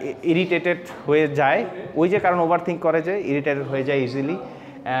ইরিটেটেড হয়ে যায়, ওই যে কারণ ওভার থিঙ্ক করে যে ইরিটেটেড হয়ে যায় ইজিলি।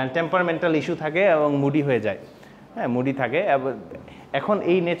 টেম্পারমেন্টাল ইস্যু থাকে এবং মুডি হয়ে যায়। হ্যাঁ, মুডি থাকে। এখন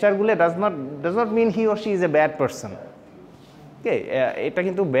এই নেচারগুলো does not mean he or she is a bad person. ওকে, এটা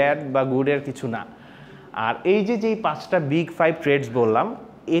কিন্তু ব্যাড বা গুডের কিছু না। আর এই যে যেই 5টা বিগ 5 ট্রেডস বললাম,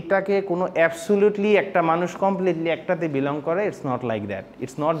 এটাকে কোনো অ্যাবসোলিউটলি একটা মানুষ কমপ্লিটলি একটাতে বিলং করে, it's not like that,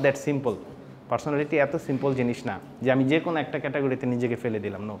 it's not that simple. Personality এত সিম্পল জিনিস না যে আমি যে কোনো একটা ক্যাটাগরিতে নিজেকে ফেলে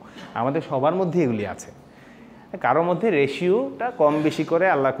দিলাম। নো, আমাদের সবার মধ্যে এগুলি আছে। কারোর মধ্যে রেশিওটা কম বেশি করে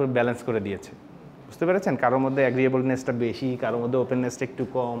আল্লাহ করে ব্যালেন্স করে দিয়েছে, বুঝতে পেরেছেন? কারোর মধ্যে অ্যাগ্রিয়েবলনেসটা বেশি, কারোর মধ্যে ওপেননেসটা একটু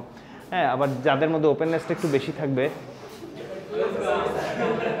কম। হ্যাঁ, আবার যাদের মধ্যে ওপেননেসটা একটু বেশি থাকবে,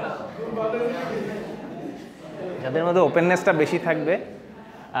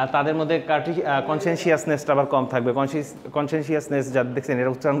 তাদের মধ্যে কনসেনশিয়াসনেসটা আবার কম থাকবে। কনসেনশিয়াসনেস যাদের দেখছেন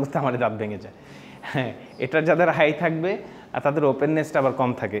এরা উচ্চারণ করতে আমার দাঁত ভেঙে যায়। হ্যাঁ, এটা যাদের হাই থাকবে আর তাদের ওপেননেসটা আবার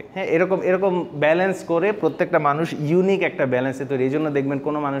কম থাকে। হ্যাঁ, এরকম ব্যালেন্স করে প্রত্যেকটা মানুষ ইউনিক একটা ব্যালেন্সে তৈরি। এই জন্য দেখবেন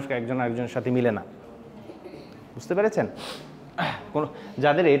কোনো মানুষকে একজন আরেকজনের সাথে মিলে না, বুঝতে পেরেছেন?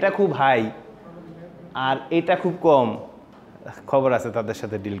 যাদের এটা খুব হাই আর এটা খুব কম, খবর আছে তাদের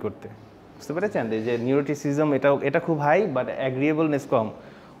সাথে ডিল করতে, বুঝতে পেরেছেন? যে নিউরোটিসিজম এটা খুব হাই বাট অ্যাগ্রিয়েবলনেস কম,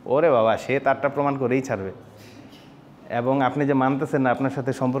 ওরে বাবা সে তারটা প্রমাণ করেই ছাড়বে। এবং আপনি যে মানতেছেন না আপনার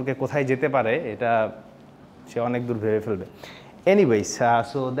সাথে সম্পর্কে কোথায় যেতে পারে, এটা সে অনেক দূর ভেবে ফেলবে। Anyways,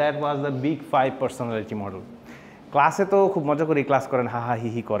 so that was the big 5 personality model. ক্লাসে তো খুব মজা করে ক্লাস করেন, হা হা হি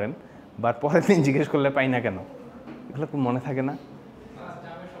হি করেন, বাট পরের দিন জিজ্ঞেস করলে পাই না কেন, এগুলো খুব মনে থাকে না?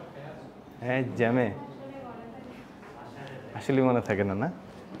 হ্যাঁ, জ্যামে আসলে মনে থাকে না, না?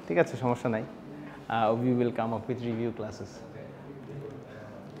 ঠিক আছে, সমস্যা নাই। We will come up with review classes.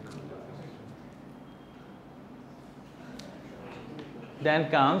 Then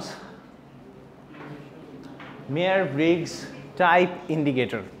comes Myers-Briggs type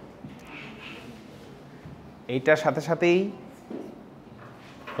indicator. এইটার সাথে সাথেই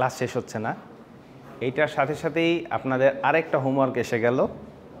ক্লাস শেষ হচ্ছে না, এইটার সাথে সাথেই আপনাদের আরেকটা হোমওয়ার্ক এসে গেল।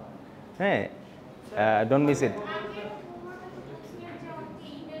 হ্যাঁ, ডোন্ট মিস ইট।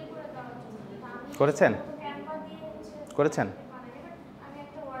 করেছেন?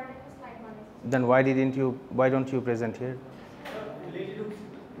 Then why don't you present here?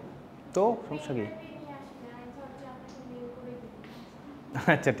 তো সমস্যা কি?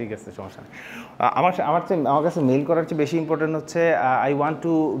 আচ্ছা, ঠিক আছে, সমস্যা নেই। আমার কাছে মেইল করার চেয়ে বেশি ইম্পর্টেন্ট হচ্ছে I want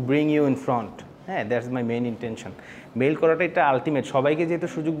to bring you in front. হ্যাঁ, that's my main intention. Mail করাটা এটা আলটিমেট। সবাইকে যেহেতু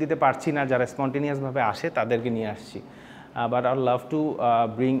সুযোগ দিতে পারছি না, যারা স্পন্টেনিয়াসভাবে আসে তাদেরকে নিয়ে আসছি, but I love to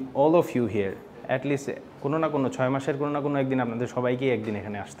bring all of you here. At least কোনো না কোনো 6 মাসের কোনো না কোনো একদিন আপনাদের সবাইকেই একদিন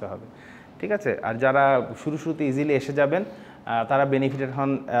এখানে আসতে হবে, ঠিক আছে? আর যারা শুরুতে ইজিলি এসে যাবেন তারা বেনিফিটেড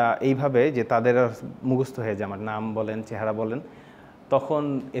হন এইভাবে যে তাদের মুখস্থ হয়ে যায়, আমার নাম বলেন, চেহারা বলেন, তখন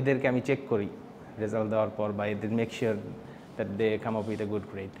এদেরকে আমি চেক করি রেজাল্ট দেওয়ার পর, বা এদের make sure that they come up with a good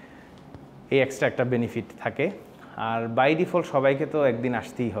grade. এই এক্সট্রা একটা বেনিফিট থাকে। আর বাই ডিফল্ট সবাইকে তো একদিন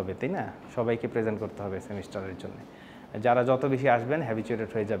আসতেই হবে, তাই না? সবাইকে প্রেজেন্ট করতে হবে সেমিস্টারের জন্য। যারা যত বেশি আসবেন হ্যাবিচুয়েটেড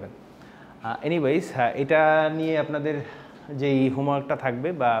হয়ে যাবেন। এনিওয়েজ, এটা নিয়ে আপনাদের যেই হোমওয়ার্কটা থাকবে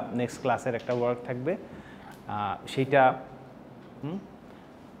বা নেক্সট ক্লাসের একটা ওয়ার্ক থাকবে,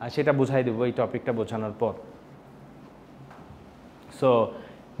 সেটা বুঝাই দেবো এই টপিকটা বোঝানোর পর। সো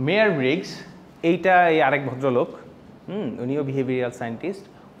মেয়ার-ব্রিগস, এইটা এই আরেক ভদ্রলোক, উনিও বিহেভিয়ারাল সায়েন্টিস্ট।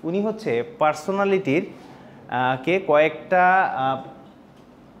 উনি হচ্ছে পার্সোনালিটির কে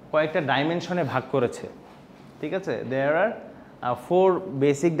কয়েকটা ডাইমেনশনে ভাগ করেছে, ঠিক আছে? দেয়ার আর 4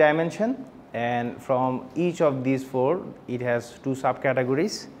 basic dimension, and from each of these 4 it has 2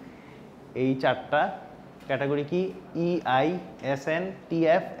 subcategories. এই 4টা ক্যাটাগরি কি? EI, SN,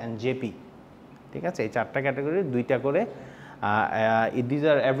 TF and JP, ঠিক আছে? এই 4টা ক্যাটাগরি 2টা করে। These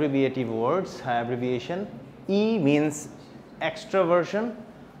are abbreviative words, abbreviation. E means extroversion,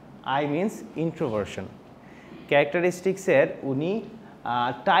 I means introversion. Characteristics এর উনি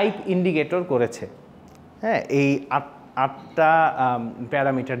টাইপ ইন্ডিকেটর করেছে, হ্যাঁ, এই আটটা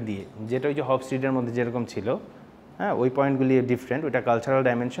প্যারামিটার দিয়ে, যেটা ওই যে হফস্ট্রিটের মধ্যে যেরকম ছিল, হ্যাঁ, ওই পয়েন্টগুলি ডিফারেন্ট, ওইটা কালচারাল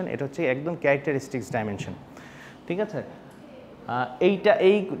ডাইমেনশন, এটা হচ্ছে একদম ক্যারেক্টারিস্টিক্স ডাইমেনশন, ঠিক আছে।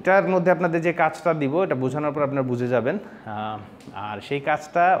 এইটার মধ্যে আপনাদের যে কাজটা দিব, এটা বোঝানোর পর আপনারা বুঝে যাবেন, আর সেই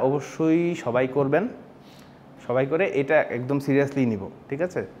কাজটা অবশ্যই সবাই করবেন, সবাই করে এটা একদম সিরিয়াসলি নিব, ঠিক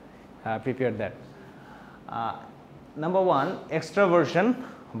আছে, প্রিপেয়ার দ্যাট। নাম্বার 1, এক্সট্রাভার্সন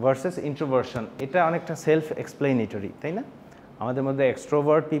ভার্সেস ইন্ট্রোভার্সন, এটা অনেকটা সেলফ এক্সপ্লেনেটরি, তাই না? আমাদের মধ্যে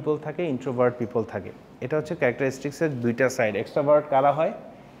এক্সট্রোভার্ট পিপল থাকে, ইন্ট্রোভার্ট পিপল থাকে, এটা হচ্ছে ক্যারেক্টারিস্টিক্সের দুইটা সাইড। এক্সট্রাভার্ট কারা হয়?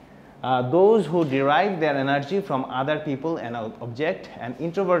 Those who derive their energy from other people and object, and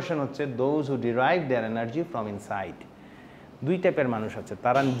introversion হচ্ছে those who derive their energy from inside. দুই টাইপের মানুষ আছে,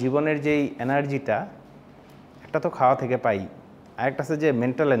 তারা জীবনের যেই এনার্জিটা, একটা তো খাওয়া থেকে পাই, আরেকটা আছে যে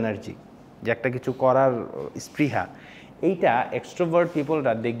মেন্টাল এনার্জি, যে একটা কিছু করার স্পৃহা, এইটা extrovert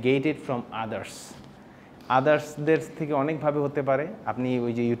পিপলরা they get it from আদার্সদের থেকে অনেকভাবে হতে পারে। আপনি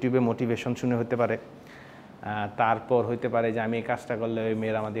ওই যে ইউটিউবে মোটিভেশন শুনে হতে পারে, তারপর হইতে পারে যে আমি এই কাজটা করলে ওই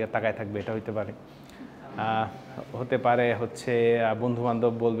মেয়েরা আমার দিকে তাকায় থাকবে, এটা হইতে পারে, হতে পারে হচ্ছে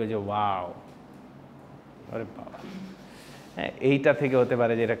বন্ধুবান্ধব বলবে যে ওয়াও, আরে বাবা, হ্যাঁ, এইটা থেকে হতে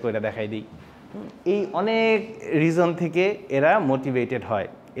পারে যে এটা করে দেখাই দিই। এই অনেক রিজন থেকে এরা মোটিভেটেড হয়,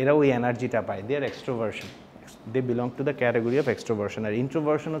 এরা ওই এনার্জিটা পায়, দে আর এক্সট্রোভার্সন, দে belong to the category of এক্সট্রোভার্সন। আর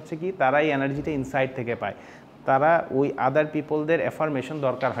ইন্ট্রোভার্সন হচ্ছে কি, তারা এই এনার্জিটা ইনসাইড থেকে পায়, তারা ওই আদার পিপলদের অ্যাফার্মেশন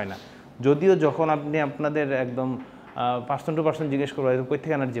দরকার হয় না। যদিও যখন আপনি আপনাদের একদম পার্সন টু পার্সন জিজ্ঞেস করবো কই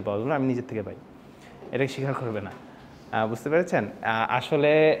থেকে এনার্জি পাওয়া, আমি নিজের থেকে পাই, এটা স্বীকার করবে না, বুঝতে পেরেছেন?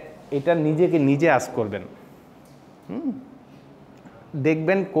 আসলে এটা নিজেকে নিজে আস্ক করবেন,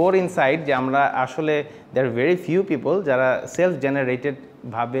 দেখবেন কোর ইনসাইড যে আমরা আসলে দেয়ার ভেরি ফিউ পিপল যারা সেলফ জেনারেটেড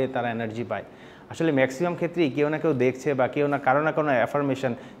ভাবে তারা এনার্জি পায়। আসলে ম্যাক্সিমাম ক্ষেত্রেই কেউ না কেউ দেখছে বা কেউ না কারো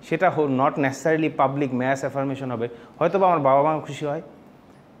অ্যাফার্মেশন, সেটা not necessarily public mass affirmation হবে, হয়তো বা আমার বাবা মা খুশি হয়,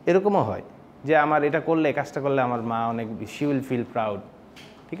 এরকমও হয় যে আমার এটা করলে, কাজটা করলে আমার মা অনেক, শি উইল ফিল প্রাউড,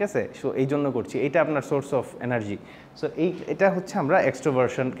 ঠিক আছে, সো এই জন্য করছি, এটা আপনার সোর্স অফ এনার্জি। সো এটা হচ্ছে আমরা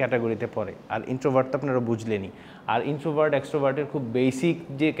এক্সট্রোভার্সন ক্যাটাগরিতে পড়ে। আর ইন্ট্রোভার্ট তো আপনারা বুঝলেনই। আর ইন্ট্রোভার্ট এক্সট্রোভার্টের খুব বেসিক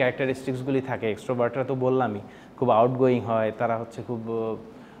যে ক্যারেক্টারিস্টিক্সগুলি থাকে, এক্সট্রোভার্টরা তো বললামই, খুব আউটগোয়িং হয়, তারা হচ্ছে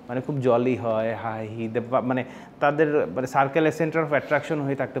খুব জলি হয়, হাই হি, মানে তাদের মানে সার্কেলের সেন্টার অফ অ্যাট্রাকশন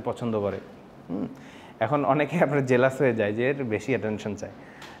হয়ে থাকতে পছন্দ করে। এখন অনেকে আপনার জেলাস হয়ে যায় যে এর বেশি অ্যাটেনশন চায়,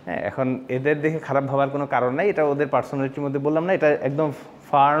 হ্যাঁ, এখন এদের দেখে খারাপ ভাবার কোনো কারণ নাই, এটা ওদের পার্সোনালিটির মধ্যে বললাম না, এটা একদম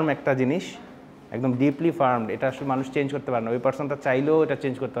ফার্ম একটা জিনিস, একদম ডিপলি ফার্মড, এটা আসলে মানুষ চেঞ্জ করতে পারে না, ওই পার্সনটা চাইলেও এটা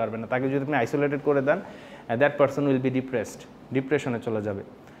চেঞ্জ করতে পারবে না। তাকে যদি আপনি আইসোলেটেড করে দেন, দ্যাট পার্সন উইল বি ডিপ্রেশনে চলে যাবে,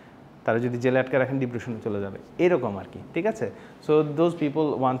 তারা যদি জেলে আটকে রাখেন ডিপ্রেশনে চলে যাবে, এরকম আর কি, ঠিক আছে। So those people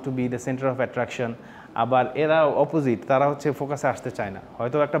want to B the centre of attraction. আবার এরা অপোজিট, তারা হচ্ছে ফোকাসে আসতে চায় না,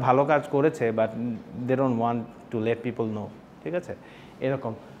 হয়তো একটা ভালো কাজ করেছে but they don't want to late people know, ঠিক আছে,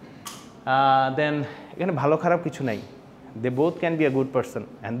 এরকম। দেন এখানে ভালো খারাপ কিছু নাই, they both can be a good person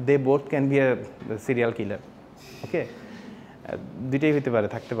and they both can be a serial killer, ওকে, দুইটাই হতে পারে,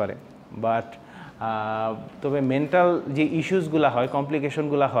 থাকতে পারে। বাট তবে মেন্টাল যে ইস্যুসগুলো হয়,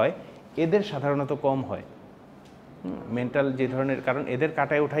 কমপ্লিকেশনগুলো হয়, এদের সাধারণত কম হয়, মেন্টাল যে ধরনের, কারণ এদের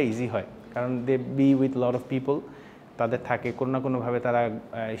কাটায় ওঠা ইজি হয়, কারণ দে B with lot of people, তাদের থাকে কোনো না কোনোভাবে তারা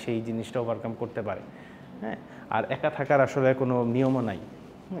সেই জিনিসটা ওভারকাম করতে পারে, হ্যাঁ। আর একা থাকার আসলে কোনো নিয়মও নাই,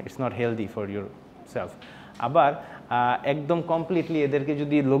 it's not healthy for your self. আবার একদম কমপ্লিটলি এদেরকে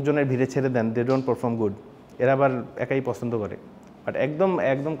যদি লোকজনের ভিড়ে ছেড়ে দেন, দে ডোন্ট পারফর্ম গুড, এরা আবার একাই পছন্দ করে, বাট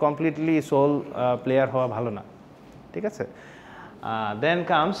একদম কমপ্লিটলি সোল প্লেয়ার হওয়া ভালো না, ঠিক আছে। দেন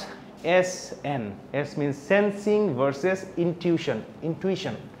comes SN, S means sensing versus intuition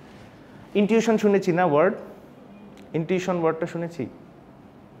শুনেছি না ওয়ার্ড, ইনটিউশন ওয়ার্ডটা শুনেছি,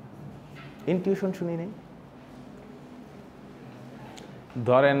 ইনটিউশন শুনি নাই।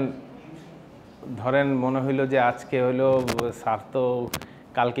 ধরেন মনে হইলো যে আজকে হইলো স্যার তো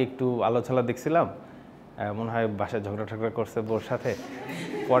কালকে একটু আলোচনা দেখছিলাম, মনে হয় বাসায় ঝগড়া করছে বোর সাথে,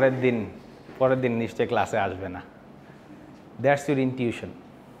 পরের দিন নিশ্চয়ই ক্লাসে আসবে না, দ্যাটস ইউর ইনটিউশন।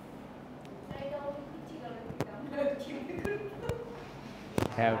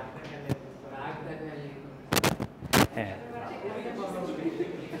 হ্যাঁ হ্যাঁ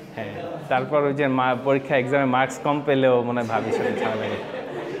হ্যাঁ, তারপর ওই যে পরীক্ষা এক্সামে মার্কস কম পেলেও মনে হয় ভাবির সাথে ঝামেলা,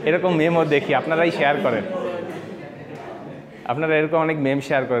 এরকম মেমও দেখি, আপনারাই শেয়ার করেন, আপনারা এরকম অনেক মেম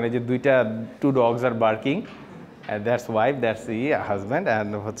শেয়ার করেন, যে two dogs are barking, that's wife, that's husband,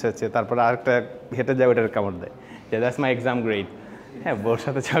 and হচ্ছে তারপর আরেকটা হেঁটে যায়, ওটার কামড় দেয়, যে দ্যাটস মাই এক্সাম গ্রেড, হ্যাঁ, বোর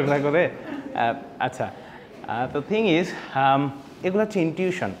সাথে ঝগড়া করে। আচ্ছা, তো থিং ইজ, এগুলো হচ্ছে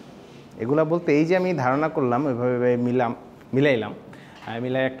ইনটিউশন। এগুলো বলতে এই যে আমি ধারণা করলাম, ওইভাবে মিলাইলাম, আমি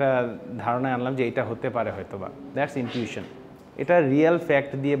একটা ধারণা আনলাম যে এটা হতে পারে হয়তো বা, দ্যাটস ইনটিউশন। এটা রিয়েল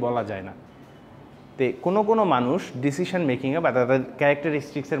ফ্যাক্ট দিয়ে বলা যায় না। তো কোনো মানুষ ডিসিশন মেকিংয়ে বা তাদের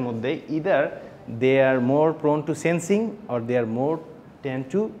ক্যারেক্টারিস্টিক্সের মধ্যে either they R more prone two sensing or they R more ten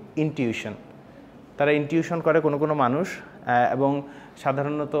two intuition. তারা ইনটিউশন করে কোনো মানুষ, এবং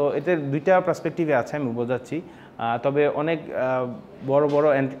সাধারণত এতে দুইটা পার্সপেক্টিভে আছে, আমি বোঝাচ্ছি। তবে অনেক বড় বড়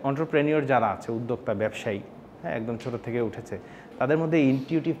এন্টারপ্রেনিয়র যারা আছে, উদ্যোক্তা ব্যবসায়ী, হ্যাঁ, একদম ছোটো থেকে উঠেছে, তাদের মধ্যে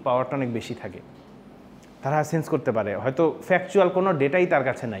ইনটিউটিভ পাওয়ারটা অনেক বেশি থাকে। তারা সেন্স করতে পারে, হয়তো ফ্যাকচুয়াল কোনো ডেটাই তার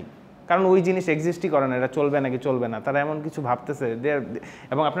কাছে নাই, কারণ ওই জিনিস এক্সিস্টই করে না, এটা চলবে নাকি চলবে না, তারা এমন কিছু ভাবতেছে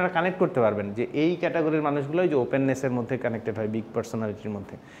এবং আপনারা কানেক্ট করতে পারবেন যে এই ক্যাটাগরির মানুষগুলোই যে ওপেননেসের মধ্যে কানেক্টেড হয়, বিগ পার্সোনালিটির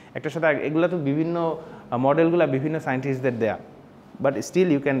মধ্যে একটার সাথে। এগুলো তো বিভিন্ন মডেলগুলো বিভিন্ন সায়েন্টিস্টদের দেয়া, but still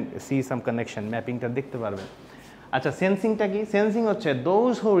you can see some connection, ম্যাপিংটা দেখতে পারবেন। আচ্ছা, সেন্সিংটা কি? সেন্সিং হচ্ছে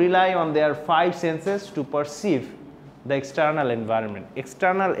those who rely on their 5 senses two perceive the external environment.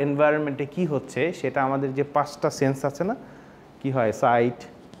 External এনভায়রনমেন্টে কী হচ্ছে সেটা আমাদের যে 5টা সেন্স আছে না, কি হয়, সাইট,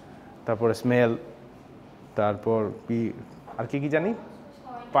 তারপরে স্মেল, তারপর কি আর কি জানি,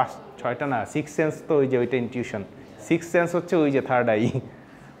 6টা না, 6 সেন্স তো ওই যে ওইটা ইনটিউশন, 6 সেন্স হচ্ছে ওই যে থার্ড আই,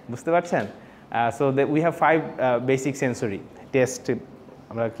 বুঝতে পারছেন? So we have 5 basic sensory test.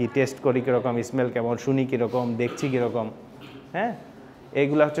 আমরা কি টেস্ট করি কীরকম, স্মেল কেমন, শুনি কীরকম, দেখছি কীরকম, হ্যাঁ,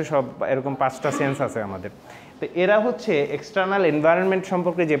 এইগুলো হচ্ছে সব এরকম 5টা সেন্স আছে আমাদের। তো এরা হচ্ছে এক্সটার্নাল এনভায়রনমেন্ট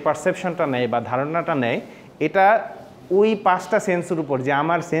সম্পর্কে যে পারসেপশনটা নেয় বা ধারণাটা নেয়, এটা ওই 5টা সেন্সের উপর, যে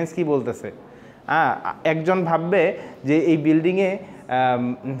আমার সেন্স কি বলতেছে। একজন ভাববে যে এই বিল্ডিংয়ে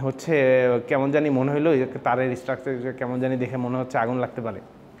হচ্ছে কেমন জানি মনে হইলো, তারের স্ট্রাকচার কেমন জানি দেখে মনে হচ্ছে আগুন লাগতে পারে,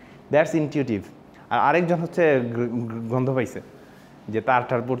 দ্যাটস ইনটিউটিভ। আর আরেকজন হচ্ছে গন্ধ পাইছে, যে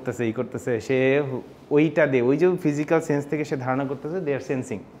তারটার পড়তেছে, এই করতেছে, সে ওইটা দিয়ে ওই যে ফিজিক্যাল সেন্স থেকে সে ধারণা করতেছে, দে আর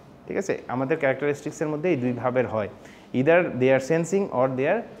সেন্সিং। ঠিক আছে, আমাদের ক্যারেক্টারিস্টিক্সের মধ্যে এই দুই ভাবের হয়, either they R sensing or they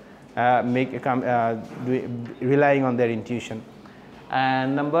R relying on their intuition. And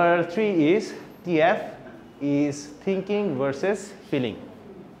number 3 is TF is thinking versus feeling.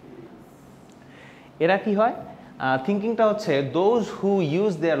 এরা কি হয়? থিঙ্কিংটা হচ্ছে those who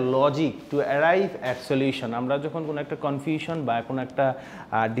use their logic to arrive at solution. আমরা যখন কোনো একটা কনফিউশন বা কোনো একটা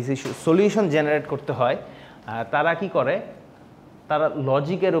ডিসিশন সলিউশন জেনারেট করতে হয়, তারা কি করে, তারা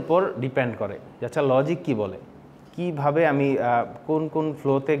লজিকের উপর ডিপেন্ড করে। আচ্ছা, লজিক কি বলে, কিভাবে আমি কোন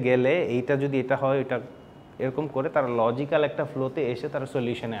ফ্লোতে গেলে এইটা যদি এটা হয় এটা এরকম করে, তারা লজিক্যাল একটা ফ্লোতে এসে তারা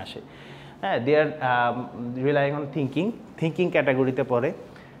সলিউশনে আসে। হ্যাঁ, দে আর রিলাইং অন থিঙ্কিং ক্যাটাগরিতে পড়ে।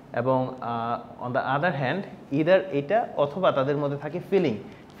 এবং on the other hand either এটা অথবা তাদের মধ্যে থাকে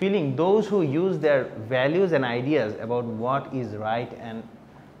feeling those who use their values and ideas about what is right and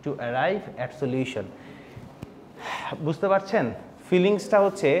to arrive at solution. বুঝতে পারছেন? ফিলিংসটা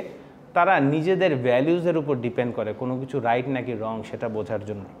হচ্ছে তারা নিজেদের ভ্যালিউজের উপর ডিপেন্ড করে কোনো কিছু রাইট নাকি রং সেটা বোঝার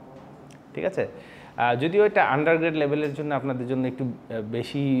জন্য। ঠিক আছে, যদিও এটা আন্ডারগ্রেড লেভেলের জন্য আপনাদের জন্য একটু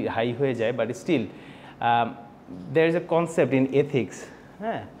বেশি হাই হয়ে যায়, but still there is a concept in ethics,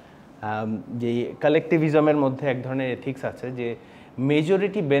 হ্যাঁ, যে কালেকটিভিজমের মধ্যে এক ধরনের এথিক্স আছে যে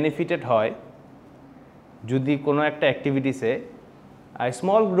মেজরিটি বেনিফিটেড হয় যদি কোনো একটা অ্যাক্টিভিটিসে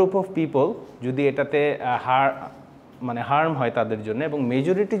স্মল গ্রুপ অফ পিপল যদি এটাতে হার্ম হয় তাদের জন্য, এবং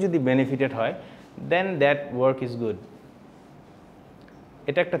মেজরিটি যদি বেনিফিটেড হয়, দেন দ্যাট ওয়ার্ক ইজ গুড।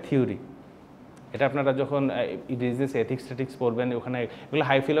 এটা একটা থিওরি, এটা আপনারা যখন বিজনেস এথিক্স পড়বেন ওখানে এগুলো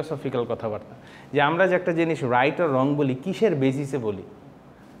হাই ফিলোসফিক্যাল কথাবার্তা, যে আমরা যে একটা জিনিস রাইট আর রং বলি কিসের বেসিসে বলি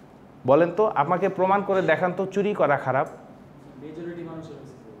বলেন তো, আমাকে প্রমাণ করে দেখান তো চুরি করা খারাপ।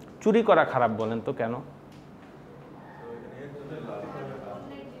 চুরি করা খারাপ বলেন তো কেন?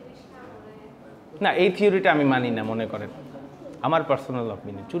 না, এই থিওরিটা আমি মানি না, মনে করেন আমার পার্সোনাল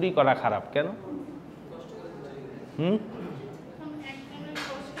অপিনিয়ন, চুরি করা খারাপ কেন?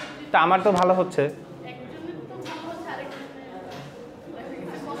 তা আমার তো ভালো হচ্ছে,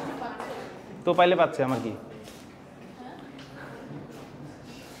 তো পাইলে পাচ্ছে, আমার কি?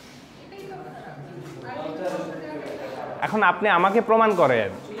 এখন আপনি আমাকে প্রমাণ করেন,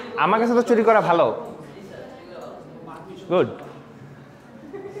 আমার কাছে তো চুরি করা ভালো, গুড।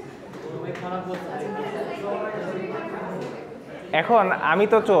 এখন আমি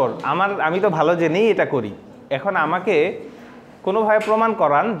তো চোর, আমি তো ভালো জেনেই এটা করি, এখন আমাকে কোনোভাবে প্রমাণ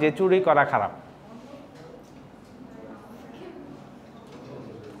করান যে চুরি করা খারাপ।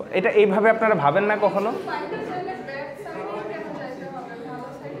 এটা এইভাবে আপনারা ভাবেন না কখনো?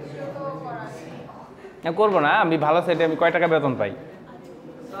 করবো না, আমি ভালো সাইডে আমি কয় টাকা বেতন পাই?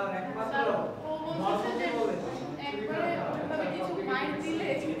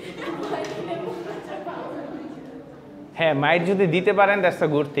 হ্যাঁ, মাইট যদি দিতে পারেন that's a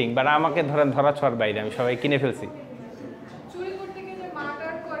good thing, but আমাকে ধরা ছোঁয়ার বাইরে, আমি সবাই কিনে ফেলছি।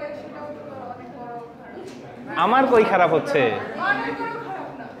 আমার কই খারাপ হচ্ছে,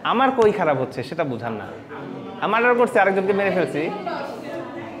 আমার কই খারাপ হচ্ছে সেটা বুঝান না। আমার আর করছে আরেকজনকে মেরে ফেলছি,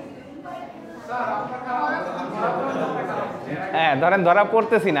 হ্যাঁ ধরেন ধরা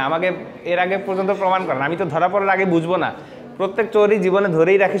পড়তেছি না, আমাকে এর আগে পর্যন্ত প্রমাণ করেন, আমি তো ধরা পড়ার আগে বুঝবো না। প্রত্যেক চোরই জীবনে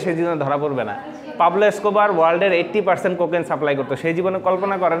ধরেই রাখে, সেই জীবনে ধরা পড়বে না। পাবলো এসকোবার ওয়ার্ল্ডের 80% কোকেন সাপ্লাই করতো, সেই জীবনে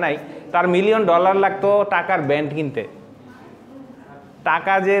কল্পনা করে নাই তার $1 মিলিয়ন লাগতো টাকার ব্যান্ড কিনতে।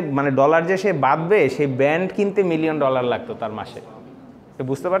 টাকা যে মানে ডলার যে সে বাঁধবে, সেই ব্যান্ড কিনতে $1 মিলিয়ন লাগতো তার মাসে।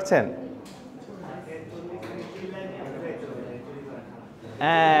 বুঝতে পারছেন?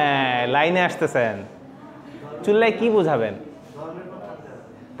 হ্যাঁ লাইনে আসতেছেন, চুল্লায় কি বুঝাবেন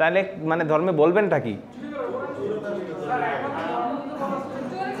তাহলে, মানে ধর্মে বলবেনটা কি?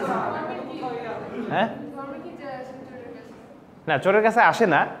 হ্যাঁ না, চোরের কাছে আসে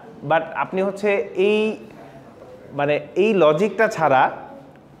না, বাট আপনি হচ্ছে এই মানে এই লজিকটা ছাড়া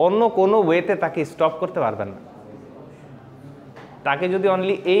অন্য কোনো ওয়েতে তাকে স্টপ করতে পারবেন না। তাকে যদি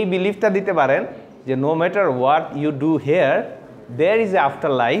অনলি এই বিলিফটা দিতে পারেন যে no matter what you do hair there is a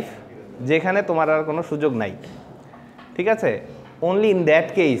after life, যেখানে তোমার আর কোনো সুযোগ নাই, ঠিক আছে, অনলি ইন দ্যাট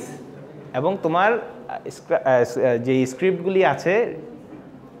কেস। এবং তোমার যে স্ক্রিপ্টগুলি আছে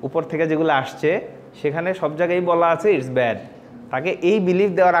উপর থেকে যেগুলো আসছে, সেখানে সব জায়গায় বলা আছে ইটস ব্যাড। তাকে এই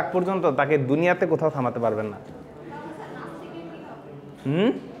বিলিফ দেওয়ার আগ পর্যন্ত তাকে দুনিয়াতে কোথাও থামাতে পারবেন না।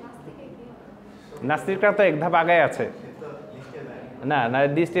 নাস্তিকরা তো এক ধাপ আগায় আছে। না না,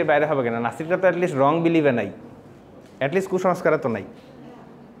 দৃষ্টির বাইরে হবে কেন? নাস্তিকরা তো অ্যাটলিস্ট রং বিলিভে নাই, অ্যাটলিস্ট কুসংস্কারে তো নাই।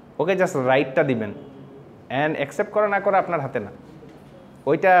 ওকে জাস্ট রাইটটা দিবেন, অ্যান্ড অ্যাকসেপ্ট করা না করা আপনার হাতে না।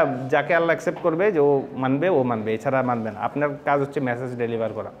 ওইটা যাকে আল্লাহ অ্যাকসেপ্ট করবে যে ও মানবে, এছাড়া মানবে না। আপনার কাজ হচ্ছে মেসেজ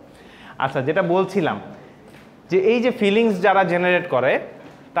ডেলিভার করা। আচ্ছা, যেটা বলছিলাম যে এই যে ফিলিংস যারা জেনারেট করে,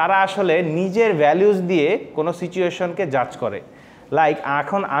 তারা আসলে নিজের ভ্যালুজ দিয়ে কোনো সিচুয়েশনকে জাজ করে। লাইক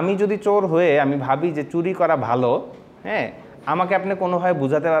এখন আমি যদি চোর হয়ে আমি ভাবি যে চুরি করা ভালো, হ্যাঁ, আমাকে আপনি কোনোভাবে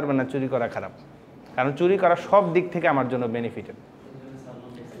বোঝাতে পারবেন না চুরি করা খারাপ, কারণ চুরি করা সব দিক থেকে আমার জন্য বেনিফিটেড।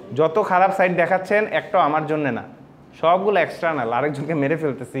 যত খারাপ সাইড দেখাচ্ছেন একটাও আমার জন্য না, সবগুলো এক্সটার্নাল। আরেকজনকে মেরে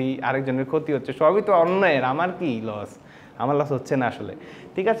ফেলতেছি, আরেকজনের ক্ষতি হচ্ছে, সবই তো অন্যের, আমার কি লস? আমার লস হচ্ছে না আসলে,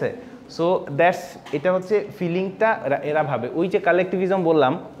 ঠিক আছে। সো দ্যাটস, এটা হচ্ছে ফিলিংটা এরা ভাবে। ওই যে কালেকটিভিজম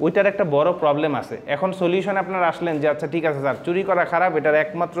বললাম, ওইটার একটা বড় প্রবলেম আছে। এখন সলিউশন আপনারা আসলেন যে আচ্ছা ঠিক আছে স্যার, চুরি করা খারাপ, এটার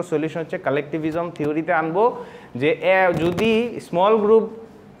একমাত্র সলিউশন হচ্ছে কালেকটিভিজম থিওরিতে আনবো, যে যদি স্মল গ্রুপ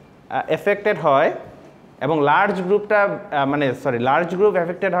এফেক্টেড হয় এবং লার্জ গ্রুপ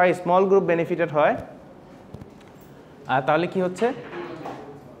এফেক্টেড হয়, স্মল গ্রুপ বেনিফিটেড হয়, তাহলে কি হচ্ছে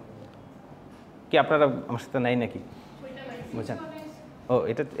কি? আপনারা আমার সাথে নাই নাকি? বুঝছেন? ও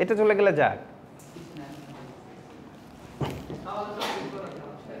এটা চলে গেলে যাক।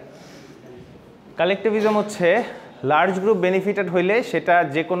 কালেকটিভিজম হচ্ছে লার্জ গ্রুপ বেনিফিটেড হইলে সেটা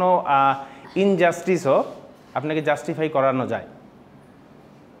যে কোনো ইনজাস্টিসও আপনাকে জাস্টিফাই করানো যায়,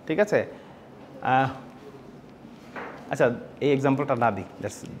 ঠিক আছে। আচ্ছা, এই এক্সাম্পলটা না দিই,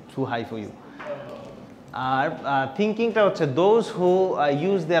 that's too high for you. আর থিঙ্কিংটা হচ্ছে those who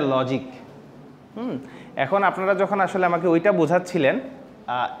use their logic. এখন আপনারা যখন আসলে আমাকে ওইটা বোঝাচ্ছিলেন,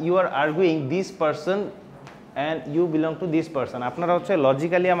 you R arguing this person and you belong to this person, আপনারা হচ্ছে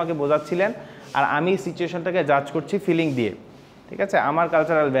লজিক্যালি আমাকে বোঝাচ্ছিলেন, আর আমি সিচুয়েশনটাকে জাজ করছি ফিলিং দিয়ে, ঠিক আছে, আমার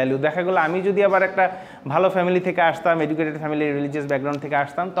কালচারাল ভ্যালু। দেখা গেলো আমি যদি আবার একটা ভালো ফ্যামিলি থেকে আসতাম, এডুকেটেড ফ্যামিলি, রিলিজিয়াস ব্যাকগ্রাউন্ড থেকে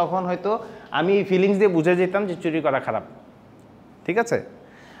আসতাম, তখন হয়তো আমি এই ফিলিংস দিয়ে বুঝে যেতাম যে চুরি করা খারাপ, ঠিক আছে।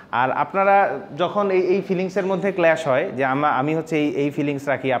 আর আপনারা যখন এই ফিলিংসের মধ্যে ক্ল্যাশ হয়, যে আমি হচ্ছে এই ফিলিংস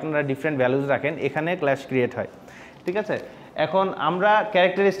রাখি, আপনারা ডিফারেন্ট ভ্যালুজ রাখেন, এখানে ক্ল্যাশ ক্রিয়েট হয়, ঠিক আছে। এখন আমরা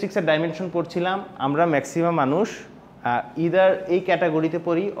ক্যারেক্টারিস্টিক্সের ডাইমেনশন পড়ছিলাম, আমরা ম্যাক্সিমাম মানুষ ইদার এই ক্যাটাগরিতে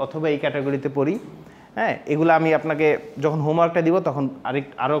পড়ি অথবা এই ক্যাটাগরিতে পড়ি, হ্যাঁ। এগুলো আমি আপনাকে যখন হোমওয়ার্কটা দিব তখন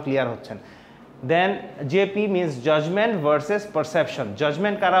আরও ক্লিয়ার হচ্ছেন। দেন JP means judgement versus perception.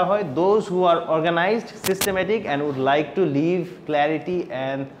 Judgement কারা হয়? Those who R organised, systematic and would like to leave clarity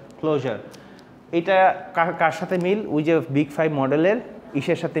and closure. এটা কার সাথে মিল? ওই যে বিগ 5 মডেলের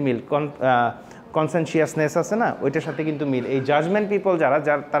ইসের সাথে মিল, কনসেনশিয়াসনেস আছে না, ওইটার সাথে কিন্তু মিল। এই জাজমেন্ট পিপল যারা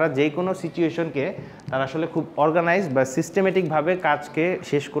তারা যে কোনো সিচুয়েশনকে তারা আসলে খুব অর্গানাইজ বা সিস্টেমেটিকভাবে কাজকে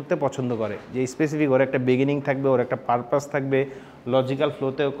শেষ করতে পছন্দ করে, যে স্পেসিফিক ওর একটা বিগিনিং থাকবে, ওর একটা পারপাস থাকবে, লজিক্যাল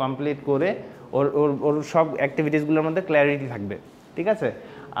ফ্লোতে কমপ্লিট করে ওর সব অ্যাক্টিভিটিসগুলোর মধ্যে ক্ল্যারিটি থাকবে, ঠিক আছে।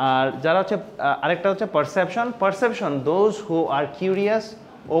 আর যারা হচ্ছে আরেকটা হচ্ছে perception, those who R curious,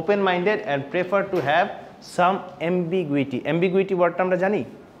 open minded and prefer to have some ambiguity. Ambiguity ওয়ার্ডটা আমরা জানি,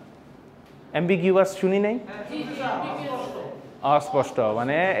 অ্যাম্বিগিউয়াস শুনি নাই? অস্পষ্ট,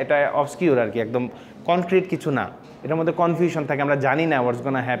 মানে এটা অবস্কিউর আর কি, একদম কনক্রিট কিছু না, এটার মধ্যে কনফিউশন থাকে, আমরা জানি না হোয়াটস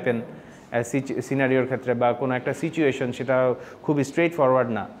গোনা হ্যাপেন সিনারিওর ক্ষেত্রে বা কোনো একটা সিচুয়েশন, সেটা খুব স্ট্রেট ফরওয়ার্ড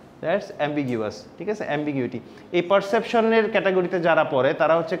না, দ্যাটস অ্যাম্বিগুয়াস, ঠিক আছে, অ্যাম্বিগুইটি। এই পারসেপশনের ক্যাটাগরিতে যারা পড়ে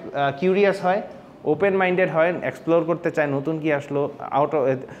তারা হচ্ছে কিউরিয়াস হয়, ওপেন মাইন্ডেড হয়, এক্সপ্লোর করতে চায়, নতুন কি আসলো,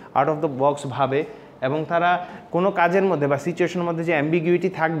 আউট অফ দ্য বক্স ভাবে, এবং তারা কোনো কাজের মধ্যে বা সিচুয়েশনের মধ্যে যে অ্যাম্বিগুইটি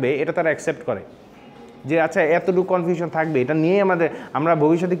থাকবে এটা তারা অ্যাকসেপ্ট করে, যে আচ্ছা এতটুকু কনফিউশন থাকবে, এটা নিয়ে আমরা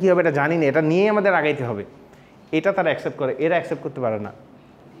ভবিষ্যতে কী হবে এটা জানি না, এটা নিয়ে আমাদের আগাইতে হবে, এটা তারা অ্যাকসেপ্ট করে, এরা অ্যাকসেপ্ট করতে পারে না,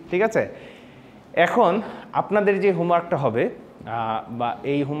 ঠিক আছে। এখন আপনাদের যে হোমওয়ার্কটা হবে বা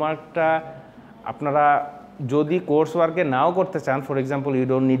এই হোমওয়ার্কটা আপনারা যদি কোর্স ওয়ার্কে নাও করতে চান, for example you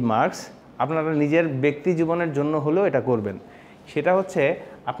don't need marks, আপনারা নিজের ব্যক্তি জীবনের জন্য হলেও এটা করবেন। সেটা হচ্ছে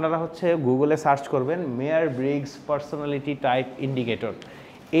আপনারা হচ্ছে গুগলে সার্চ করবেন মেয়ার ব্রিগস পার্সোনালিটি টাইপ ইন্ডিকেটর।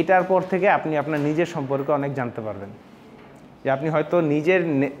 এটার পর থেকে আপনি আপনার নিজের সম্পর্কে অনেক জানতে পারবেন, যে আপনি হয়তো নিজের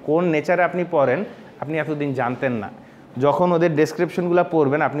কোন নেচারে আপনি পড়েন আপনি এতদিন জানতেন না, যখন ওদের ডেসক্রিপশনগুলো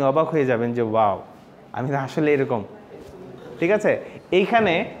পড়বেন আপনি অবাক হয়ে যাবেন যে ওয়াও আমি আসলে এরকম, ঠিক আছে।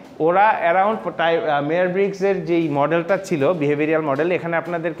 এইখানে ওরা অ্যারাউন্ড মেয়ার ব্রিগসের যেই মডেলটা ছিল বিহেভিয়ারাল মডেল, এখানে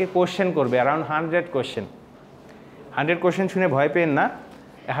আপনাদেরকে কোশ্চেন করবে অ্যারাউন্ড 100 কোশ্চেন। 100 কোশ্চেন শুনে ভয় পেন না,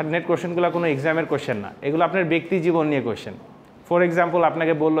 100 কোশ্চেনগুলো কোনো এক্সামের কোশ্চেন না, এগুলো আপনার ব্যক্তি জীবন নিয়ে কোশ্চেন। ফর এক্সাম্পল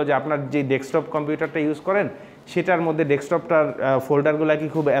আপনাকে বললো যে আপনার যে ডেস্কটপ কম্পিউটারটা ইউজ করেন সেটার মধ্যে ডেস্কটপটার ফোল্ডারগুলো কি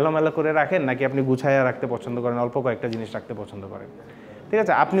খুব এলোমেলো করে রাখেন নাকি আপনি গুছাইয়া রাখতে পছন্দ করেন, অল্প কয়েকটা জিনিস রাখতে পছন্দ করেন, ঠিক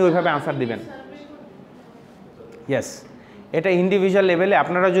আছে, আপনি ওইভাবে আনসার দিবেন। ইয়েস, এটা ইন্ডিভিজুয়াল লেভেলে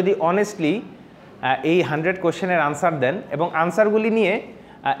আপনারা যদি অনেস্টলি এই 100 কোশ্চেনের আনসার দেন, এবং আনসারগুলি নিয়ে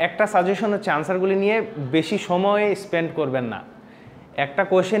একটা সাজেশন হচ্ছে আনসারগুলি নিয়ে বেশি সময় স্পেন্ড করবেন না, একটা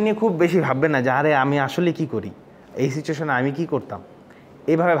কোশ্চেন নিয়ে খুব বেশি ভাববেন না যে আরে আমি আসলে কি করি, এই সিচুয়েশনে আমি কি করতাম,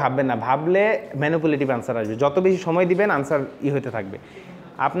 এইভাবে ভাববেন না, ভাবলে ম্যানিপুলেটিভ আনসার আসবে। যত বেশি সময় দিবেন আনসার হতে থাকবে।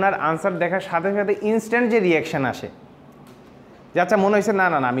 আপনার আনসার দেখার সাথে সাথে ইনস্ট্যান্ট যে রিয়াকশান আসে, যে আচ্ছা মনে হয়েছে না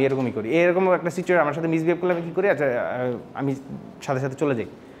না না আমি এরকমই করি, এরকম একটা সিচুয়েশন আমার সাথে মিসবিহেভ করলে আমি কী করি, আচ্ছা আমি সাথে সাথে চলে যাই।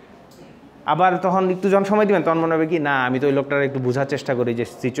 আবার তখন একটু যখন সময় দিবেন তখন মনে হবে কি না আমি তো ওই লোকটার একটু বোঝার চেষ্টা করি যে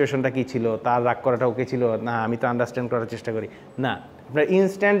সিচুয়েশনটা কী ছিল, তার রাগ করাটা ওকে ছিল না, আমি তো আন্ডারস্ট্যান্ড করার চেষ্টা করি না। আপনার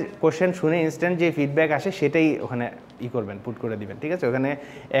ইনস্ট্যান্ট কোশ্চেন শুনে ইনস্ট্যান্ট যে ফিডব্যাক আসে সেটাই ওখানে করবেন, পুট করে দিবেন, ঠিক আছে। ওখানে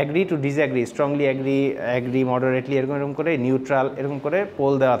agree to disagree, strongly agree, moderately, এরকম করে নিউট্রাল, এরকম করে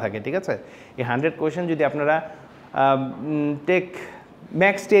পোল দেওয়া থাকে, ঠিক আছে। এই 100 কোশ্চেন যদি আপনারা টেক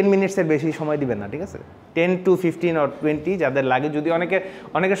ম্যাক্স 10 মিনিটসের বেশি সময় দিবেন না, ঠিক আছে, 10 to 15 or 20 যাদের লাগে, যদি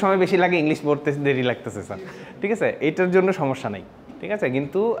অনেকের সময় বেশি লাগে, ইংলিশ পড়তে দেরি লাগতেছে স্যার, ঠিক আছে, এটার জন্য সমস্যা নেই, ঠিক আছে।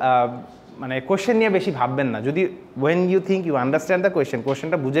 কিন্তু মানে কোশ্চেন নিয়ে বেশি ভাববেন না, যদি when you think you understand the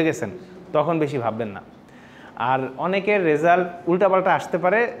কোশ্চেনটা বুঝে গেছেন তখন বেশি ভাববেন না। আর অনেকের রেজাল্ট উল্টাপাল্টা আসতে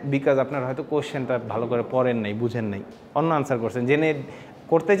পারে বিকজ আপনার হয়তো কোশ্চেনটা ভালো করে পড়েন নাই, বুঝেন নাই, অন্য আনসার করছেন, জেনে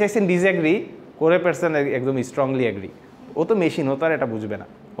করতে চাইছেন ডিসঅ্যাগ্রি, করে পারছেন একদম স্ট্রংলি অ্যাগ্রি। ও তো মেশিন, ও তো আর এটা বুঝবে না,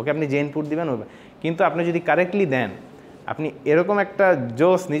 ওকে আপনি যে ইনপুট দিবেন ও, কিন্তু আপনি যদি কারেক্টলি দেন আপনি এরকম একটা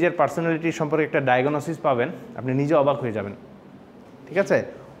জোস নিজের পার্সোনালিটি সম্পর্কে একটা ডায়াগনোসিস পাবেন, আপনি নিজে অবাক হয়ে যাবেন, ঠিক আছে।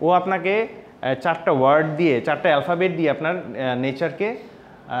 ও আপনাকে 4টা ওয়ার্ড দিয়ে, 4টা অ্যালফাবেট দিয়ে আপনার নেচারকে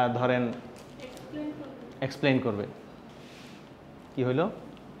ধরেন এক্সপ্লেইন করবে। কি হইল?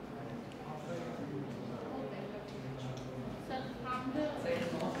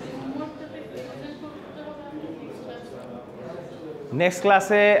 নেক্সট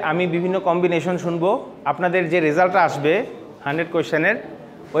ক্লাসে আমি বিভিন্ন কম্বিনেশন শুনবো। আপনাদের যে রেজাল্টটা আসবে 100 কোয়েশ্চেনের,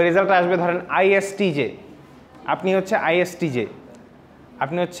 ওই রেজাল্টটা আসবে ধরেন ISTJ, আপনি হচ্ছে ISTJ,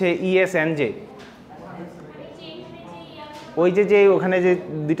 আপনি হচ্ছে ESNJ, ওই যে ওখানে যে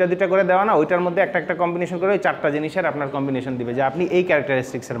দুইটা করে দেওয়া না, ওইটার মধ্যে একটা কম্বিনেশন করে ওই 4টা জিনিসের আপনার কম্বিনেশন দিবে যে আপনি এই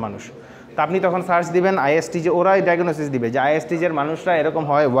ক্যারেক্টারিস্টিক্সের মানুষ। তো আপনি তখন সার্চ দিবেন ISTJ, ওরাই ডায়াগনোসিস দিবে যে ISTJের মানুষরা এরকম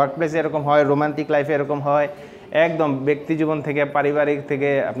হয়, ওয়ার্ক প্লেসে এরকম হয়, রোমান্টিক লাইফে এরকম হয়, একদম ব্যক্তি জীবন থেকে, পারিবারিক থেকে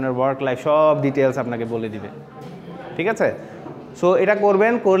আপনার ওয়ার্ক লাইফ সব ডিটেলস আপনাকে বলে দিবে, ঠিক আছে। সো এটা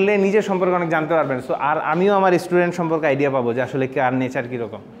করবেন, করলে নিজের সম্পর্কে অনেক জানতে পারবেন। সো আর আমিও আমার স্টুডেন্ট সম্পর্কে আইডিয়া পাবো যে আসলে কার নেচার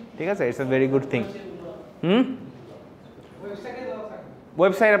কীরকম, ঠিক আছে। It's a very good thing.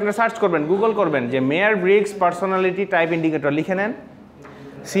 Website আপনি সার্চ করবেন, গুগল করবেন যে মেয়ার ব্রিগস পার্সোনালিটি টাইপ ইন্ডিকেটর, লিখে নেন।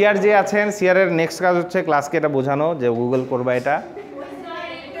 সিআর যে আছেন, সিআরের নেক্সট কাজ হচ্ছে ক্লাসকে এটা বোঝানো যে গুগল করবা এটা।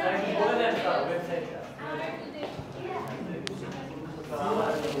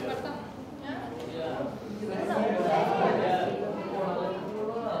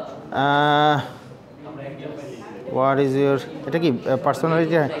 হোয়াট ইজ ইউর, এটা কি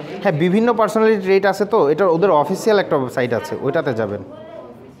পার্সোনালিটি? হ্যাঁ, বিভিন্ন পার্সোনালিটি রেট আছে, তো এটা ওদের অফিসিয়াল একটা সাইট আছে, ওইটাতে যাবেন।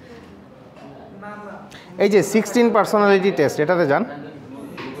 এই যে 16 পার্সোনালিটি টেস্ট, এটাতে যান,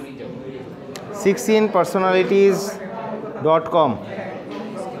 16personalities.com।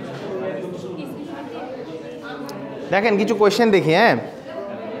 দেখেন কিছু কোয়েশ্চেন দেখি। হ্যাঁ,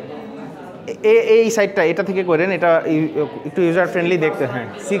 এই সাইটটা এটা থেকে করেন, এটা একটু ইউজার ফ্রেন্ডলি দেখতে। হ্যাঁ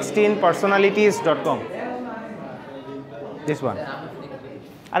 16personalities.com, দিস ওয়ান।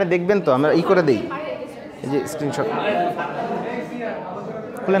 আরে দেখবেন তো, আমরা করে দিই, এই যে স্ক্রিনশট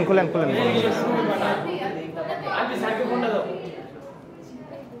খুলেন খুলেন খুলেন।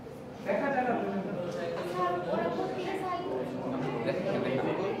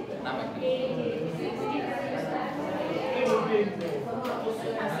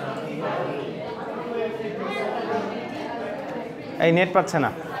 এই নেট পাচ্ছে না।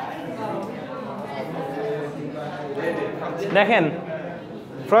 দেখেন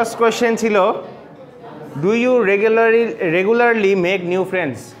ফার্স্ট কোয়েশ্চেন ছিল, do you regularly make new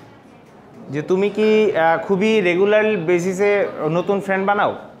friends? যে তুমি কি খুবই রেগুলার বেসিসে নতুন ফ্রেন্ড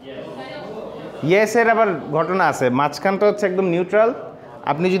বানাও? ইয়েসের আবার ঘটনা আছে, মাঝখানটা হচ্ছে একদম নিউট্রাল।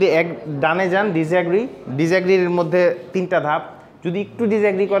 আপনি যদি এক ডানে যান ডিসঅ্যাগ্রির মধ্যে 3টা ধাপ, যদি একটু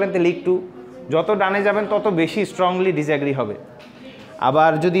ডিসঅ্যাগ্রি করেন তাহলে একটু, যত ডানে যাবেন তত বেশি স্ট্রংলি ডিসঅ্যাগ্রি হবে।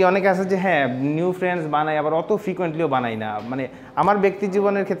 আবার যদি অনেকে আছে যে হ্যাঁ নিউ ফ্রেন্ডস বানাই, আবার অত ফ্রিকোয়েন্টলিও বানাই না। মানে আমার ব্যক্তি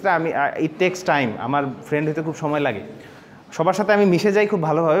জীবনের ক্ষেত্রে আমি ইট টেক্স টাইম, আমার ফ্রেন্ড হতে খুব সময় লাগে। সবার সাথে আমি মিশে যাই খুব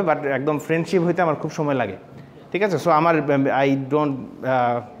ভালোভাবে, বাট একদম ফ্রেন্ডশিপ হইতে আমার খুব সময় লাগে, ঠিক আছে? সো আমার I don't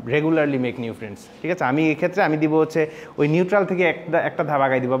regularly make new friends, ঠিক আছে? আমি এক্ষেত্রে আমি দিব হচ্ছে ওই নিউট্রাল থেকে একটা ধাপ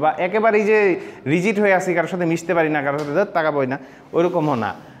আগাই দিব, বা একেবারেই যে রিজিড হয়ে আসি, কারোর সাথে মিশতে পারি না, কারোর সাথে তাকাবই না, ওইরকমও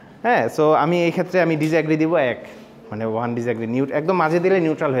না। হ্যাঁ, সো আমি এই ক্ষেত্রে আমি ডিসঅ্যাগ্রি দিব মানে 1 ডিসঅ্যাগ্রি, একদম মাঝে দিলে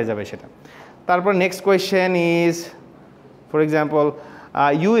নিউট্রাল হয়ে যাবে সেটা। তারপর next question is, for example,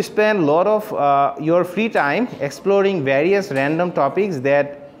 you spend a lot of your free time exploring various random topics that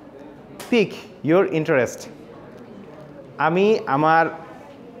pique your interest. আমি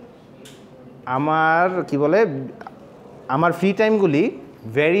আমার কি বলে, আমার ফ্রি টাইমগুলি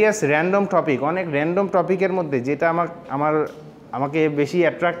ভ্যারিয়াস র্যান্ডম টপিক, অনেক র্যান্ডম টপিকের মধ্যে যেটা আমাকে বেশি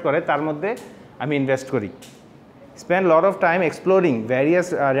অ্যাট্রাক্ট করে তার মধ্যে আমি ইনভেস্ট করি। Spend lot of time exploring various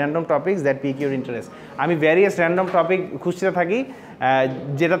random topics that pick your interest. আমি ভ্যারিয়াস র্যান্ডম টপিক খুঁজতে থাকি,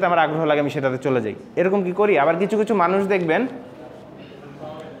 যেটাতে আমার আগ্রহ লাগে আমি সেটাতে চলে যাই। এরকম কি করি। আবার কিছু কিছু মানুষ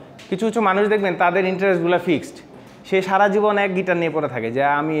দেখবেন তাদের ইন্টারেস্টগুলো ফিক্সড, সে সারা জীবন এক গিটার নিয়ে পড়ে থাকে যে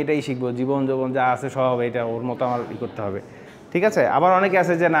আমি এটাই শিখবো, জীবন যা আছে সব এটা ওর মতো আমার করতে হবে, ঠিক আছে? আবার অনেকে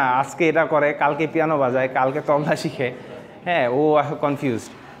আছে যে না আজকে এটা করে, কালকে পিয়ানো বাজায়, কালকে তবলা শিখে, হ্যাঁ ও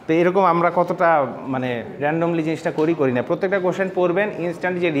কনফিউজড। তো এরকম আমরা কতটা মানে র্যান্ডমলি জিনিসটা করি না। প্রত্যেকটা কোশ্চেন পড়বেন,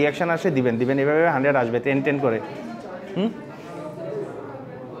 ইনস্ট্যান্ট যে রিয়াকশান আসে দিবেন, এভাবে 100 আসবে, 10 করে।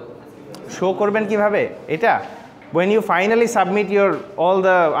 শো করবেন কিভাবে এটা? when you finally submit your all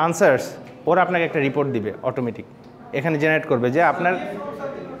the answers, ওরা আপনাকে একটা রিপোর্ট দিবে অটোমেটিক, এখানে জেনারেট করবে যে আপনার,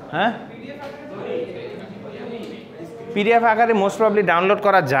 হ্যাঁ পিডিএফ আকারে মোস্ট প্রবলি ডাউনলোড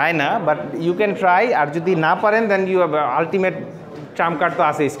করা যায় না, বাট ইউ ক্যান ট্রাই। আর যদি না পারেন দেন ইউ আলটিমেট ট্রাম্প কার্ড তো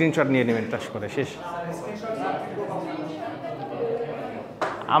আছে, স্ক্রিনশট নিয়ে নেবেন, টাচ করে শেষ।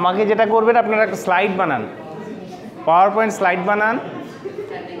 আমাকে যেটা করবেন, আপনারা একটা স্লাইড বানান, পাওয়ার পয়েন্ট স্লাইড বানান।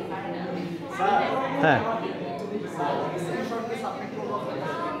 হ্যাঁ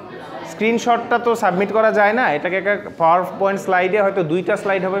স্ক্রিনশটটা তো সাবমিট করা যায় না, এটাকে একটা পাওয়ার পয়েন্ট স্লাইডে হয়তো 2টা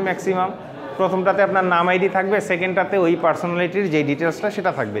স্লাইড হবে ম্যাক্সিমাম। প্রথমটাতে আপনার নাম আইডি থাকবে, সেকেন্ডটাতে ওই পার্সোনালিটির যে ডিটেলসটা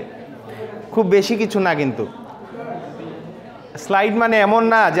সেটা থাকবে, খুব বেশি কিছু না। কিন্তু স্লাইড মানে এমন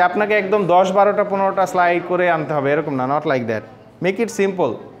না যে আপনাকে একদম 10, 12টা 15টা স্লাইড করে আনতে হবে, এরকম না, not like that. Make it simple,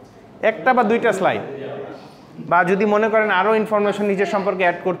 1টা বা 2টা স্লাইড। বা যদি মনে করেন আরও ইনফরমেশন নিজের সম্পর্কে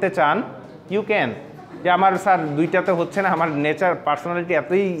অ্যাড করতে চান, ইউ ক্যান। যে আমার স্যার 2টাতে হচ্ছে না, আমার নেচার পার্সোনালিটি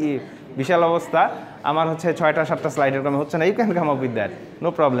এতই বিশাল অবস্থা, আমার হচ্ছে 6টা 7টা স্লাইডের কমে হচ্ছে না, you can come up with that, no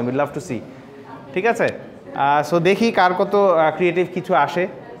problem, will love to C, ঠিক আছে? সো দেখি কার কত ক্রিয়েটিভ কিছু আসে,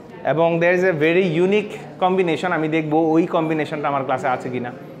 এবং there is a very unique combination. আমি দেখবো ওই কম্বিনেশনটা আমার ক্লাসে আছে কি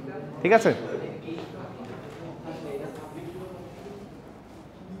না, ঠিক আছে?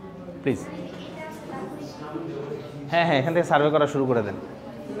 প্লিজ হ্যাঁ এখান থেকে সার্ভে করা শুরু করে দেন।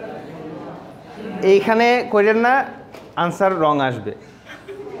 এইখানে করেন না, আনসার রং আসবে।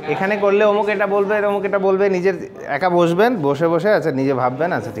 এখানে করলে অমুক এটা বলবে, অমুক এটা বলবে, নিজের একা বসবেন, বসে আচ্ছা নিজে ভাববেন,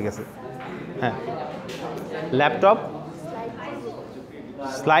 আচ্ছা ঠিক আছে। হ্যাঁ ল্যাপটপ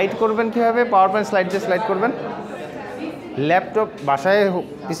স্লাইড করবেন কীভাবে? পাওয়ার পয়েন্ট স্লাইড দিয়ে স্লাইড করবেন, ল্যাপটপ বাসায়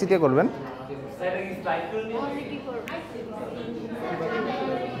পিসিতে করবেন।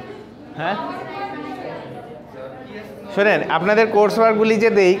 হ্যাঁ শোনেন, আপনাদের কোর্স ওয়ার্কগুলি যে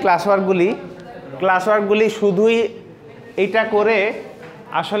দেই, ক্লাস ওয়ার্কগুলি শুধুই এইটা করে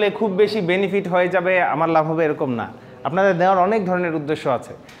আসলে খুব বেশি বেনিফিট হয়ে যাবে, আমার লাভ হবে এরকম না। আপনাদের দেওয়ার অনেক ধরনের উদ্দেশ্য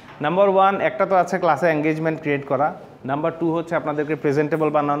আছে। নাম্বার 1 একটা তো আছে ক্লাসে এঙ্গেজমেন্ট ক্রিয়েট করা, নাম্বার 2 হচ্ছে আপনাদেরকে প্রেজেন্টেবল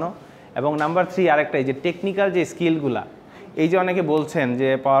বানানো, এবং নাম্বার 3 আরেকটা এই যে টেকনিক্যাল যে স্কিলগুলা, এই যে অনেকে বলছেন যে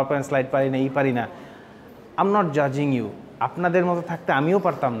পাওয়ার পয়েন্ট স্লাইড পারি না, এই পারি না, আই এম নট জাজিং ইউ। আপনাদের মতো থাকতে আমিও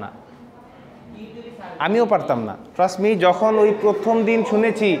পারতাম না, ট্রাস্ট মি। যখন ওই প্রথম দিন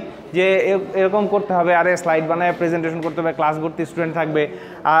শুনেছি যে এরকম করতে হবে, আরে স্লাইড বানায় প্রেজেন্টেশন করতে হবে, ক্লাস ভর্তি স্টুডেন্ট থাকবে,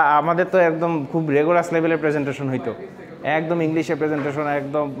 আমাদের তো একদম খুব রেগুলার লেভেলের প্রেজেন্টেশন হইতো, একদম ইংলিশে প্রেজেন্টেশন,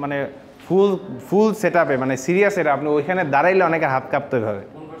 একদম মানে ফুল সেট আপে, মানে সিরিয়াস। এটা আপনি ওইখানে দাঁড়াইলে অনেকে হাত কাঁপতে হবে,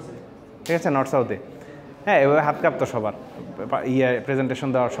 ঠিক আছে, নর্থ সাউথে, হ্যাঁ, এভাবে হাত কাঁপতো সবার প্রেজেন্টেশন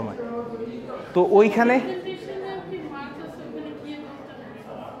দেওয়ার সময়। তো ওইখানে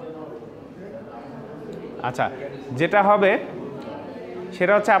আচ্ছা, যেটা হবে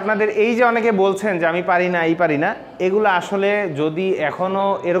সেটা হচ্ছে আপনাদের এই যে অনেকে বলছেন যে আমি পারি না, এই পারি না, এগুলো আসলে যদি এখনও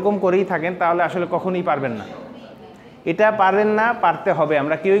এরকম করেই থাকেন তাহলে আসলে কখনোই পারবেন না। এটা পারেন না, পারতে হবে।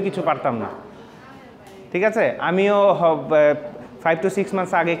 আমরা কেউই কিছু পারতাম না, ঠিক আছে। আমিও 5 to 6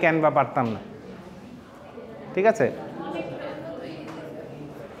 মান্থস আগে ক্যানভা পারতাম না, ঠিক আছে,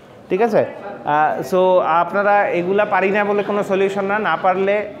 ঠিক আছে। সো আপনারা এগুলা পারি না বলে কোনো সলিউশন না, না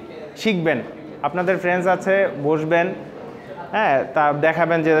পারলে শিখবেন। আপনাদের ফ্রেন্ডস আছে, বসবেন, হ্যাঁ, তা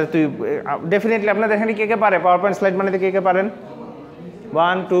দেখাবেন যে তুই ডেফিনেটলি আপনাদের এখানে কে কে পারে পাওয়ার পয়েন্ট স্লাইড বানাতে, কে কে পারেন?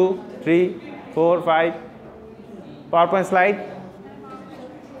 1 2 3 4 5 পাওয়ার পয়েন্ট স্লাইড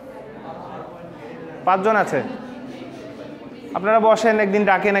 5 জন আছে। আপনারা বসেন, একদিন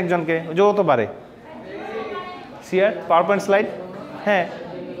ডাকেন একজনকে, যে ও তো পারে। সিয়ার পাওয়ার পয়েন্ট স্লাইড, হ্যাঁ,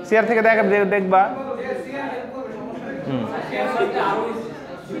 সিয়ার থেকে দেখবা,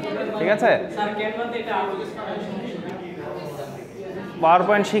 ঠিক আছে। পাওয়ার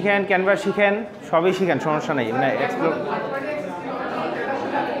পয়েন্ট শিখেন, ক্যানভা শিখেন, সবই শিখেন, সমস্যা নেই, মানে এক্সপ্লোর।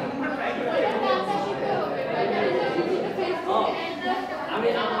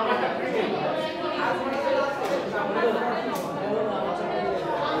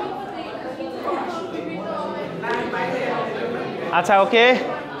 আচ্ছা, ওকে,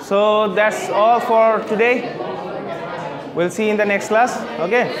 so that's all for today. We'll see you in the next class.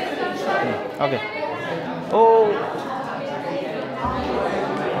 Okay? Okay. Oh.